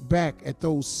dig back at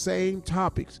those same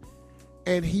topics,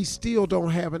 and he still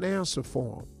don't have an answer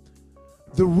for them.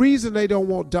 The reason they don't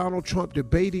want Donald Trump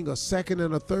debating a second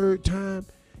and a third time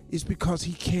is because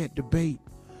he can't debate,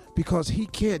 because he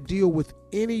can't deal with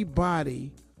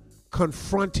anybody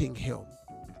confronting him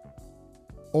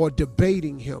or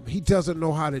debating him. He doesn't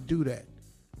know how to do that.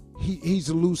 He's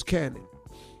a loose cannon.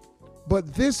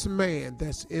 But this man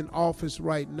that's in office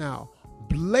right now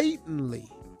blatantly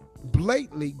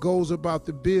goes about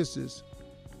the business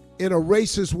in a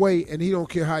racist way, and he don't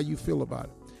care how you feel about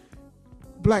it.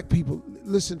 Black people,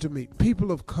 listen to me.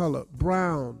 People of color,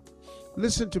 brown,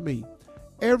 listen to me.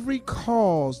 Every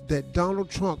cause that Donald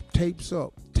Trump takes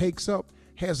up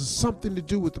has something to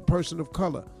do with the person of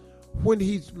color. When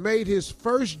he's made his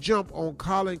first jump on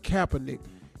Colin Kaepernick,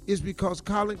 is because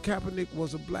Colin Kaepernick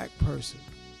was a black person.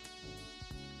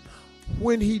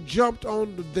 When he jumped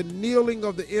on the kneeling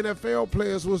of the NFL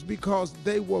players was because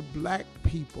they were black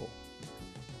people.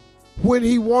 When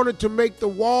he wanted to make the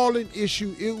wall an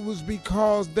issue, it was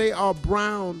because they are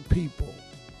brown people.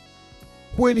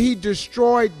 When he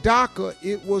destroyed DACA,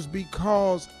 it was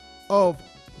because of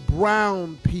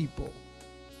brown people.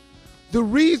 The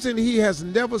reason he has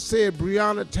never said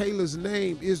Breonna Taylor's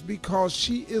name is because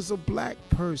she is a black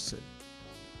person.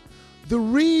 The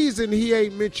reason he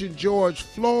ain't mentioned George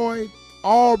Floyd,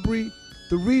 Aubrey,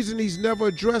 the reason he's never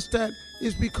addressed that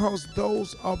is because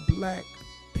those are black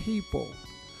people.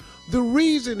 The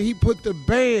reason he put the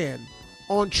ban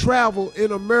on travel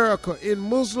in America in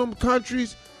Muslim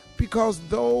countries, because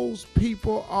those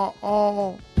people are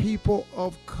all people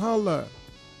of color.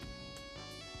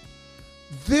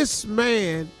 This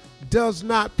man does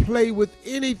not play with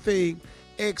anything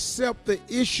except the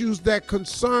issues that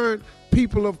concern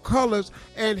people of colors,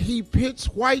 and he pits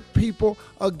white people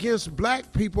against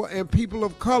black people and people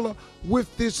of color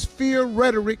with this fear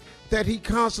rhetoric that he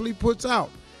constantly puts out.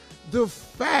 The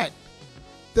fact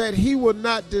that he will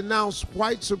not denounce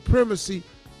white supremacy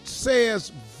says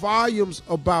volumes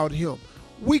about him.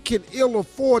 We can ill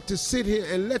afford to sit here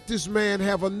and let this man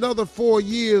have another 4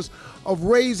 years of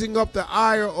raising up the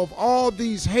ire of all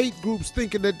these hate groups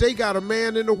thinking that they got a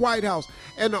man in the White House.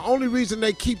 And the only reason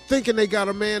they keep thinking they got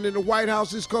a man in the White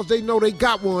House is because they know they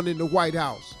got one in the White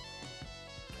House.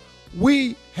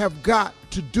 We have got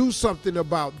to do something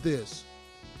about this.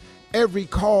 Every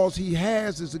cause he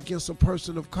has is against a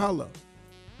person of color.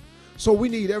 So we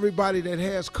need everybody that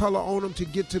has color on them to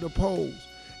get to the polls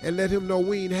and let him know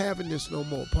we ain't having this no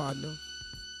more, partner.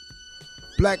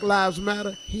 Black Lives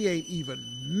Matter, he ain't even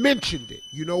mentioned it.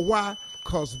 You know why?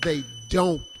 Because they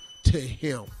don't to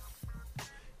him.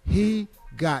 He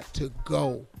got to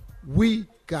go. We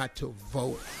got to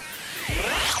vote.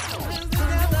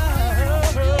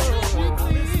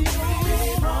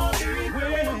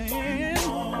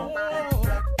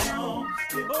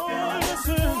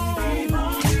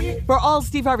 For all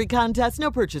Steve Harvey contests,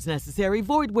 no purchase necessary,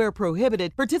 void where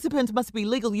prohibited. Participants must be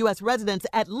legal U.S. residents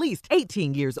at least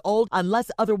 18 years old unless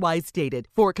otherwise stated.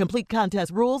 For complete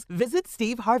contest rules, visit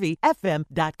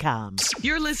SteveHarveyFM.com.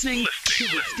 You're listening to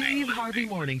the Steve Harvey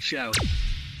Morning Show.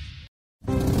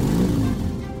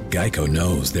 Geico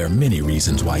knows there are many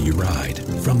reasons why you ride.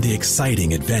 From the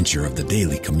exciting adventure of the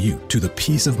daily commute to the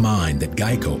peace of mind that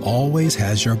Geico always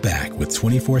has your back with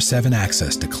 24/7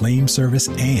 access to claim service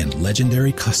and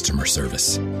legendary customer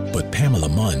service. But Pamela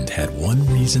Mund had one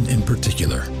reason in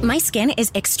particular. My skin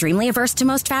is extremely averse to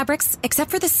most fabrics, except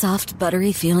for the soft,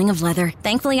 buttery feeling of leather.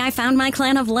 Thankfully, I found my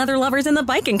clan of leather lovers in the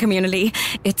biking community.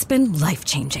 It's been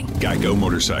life-changing. Geico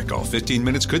Motorcycle. 15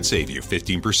 minutes could save you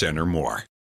 15% or more.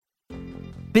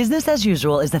 Business as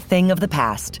usual is a thing of the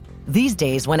past. These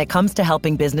days, when it comes to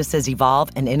helping businesses evolve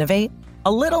and innovate,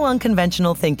 a little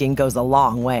unconventional thinking goes a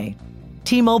long way.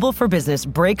 T-Mobile for Business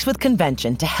breaks with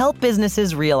convention to help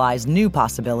businesses realize new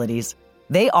possibilities.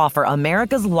 They offer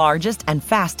America's largest and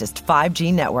fastest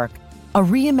 5G network, a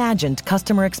reimagined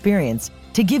customer experience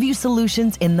to give you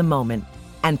solutions in the moment,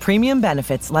 and premium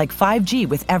benefits like 5G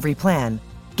with every plan.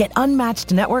 Get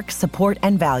unmatched network support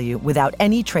and value without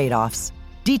any trade-offs.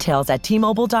 Details at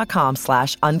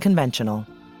T-Mobile.com/unconventional.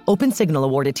 Open Signal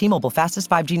awarded T-Mobile fastest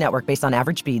 5G network based on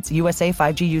average speeds. USA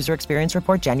 5G user experience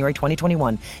report January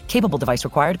 2021. Capable device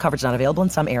required. Coverage not available in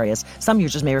some areas. Some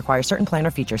users may require certain plan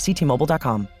or features. See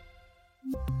T-Mobile.com.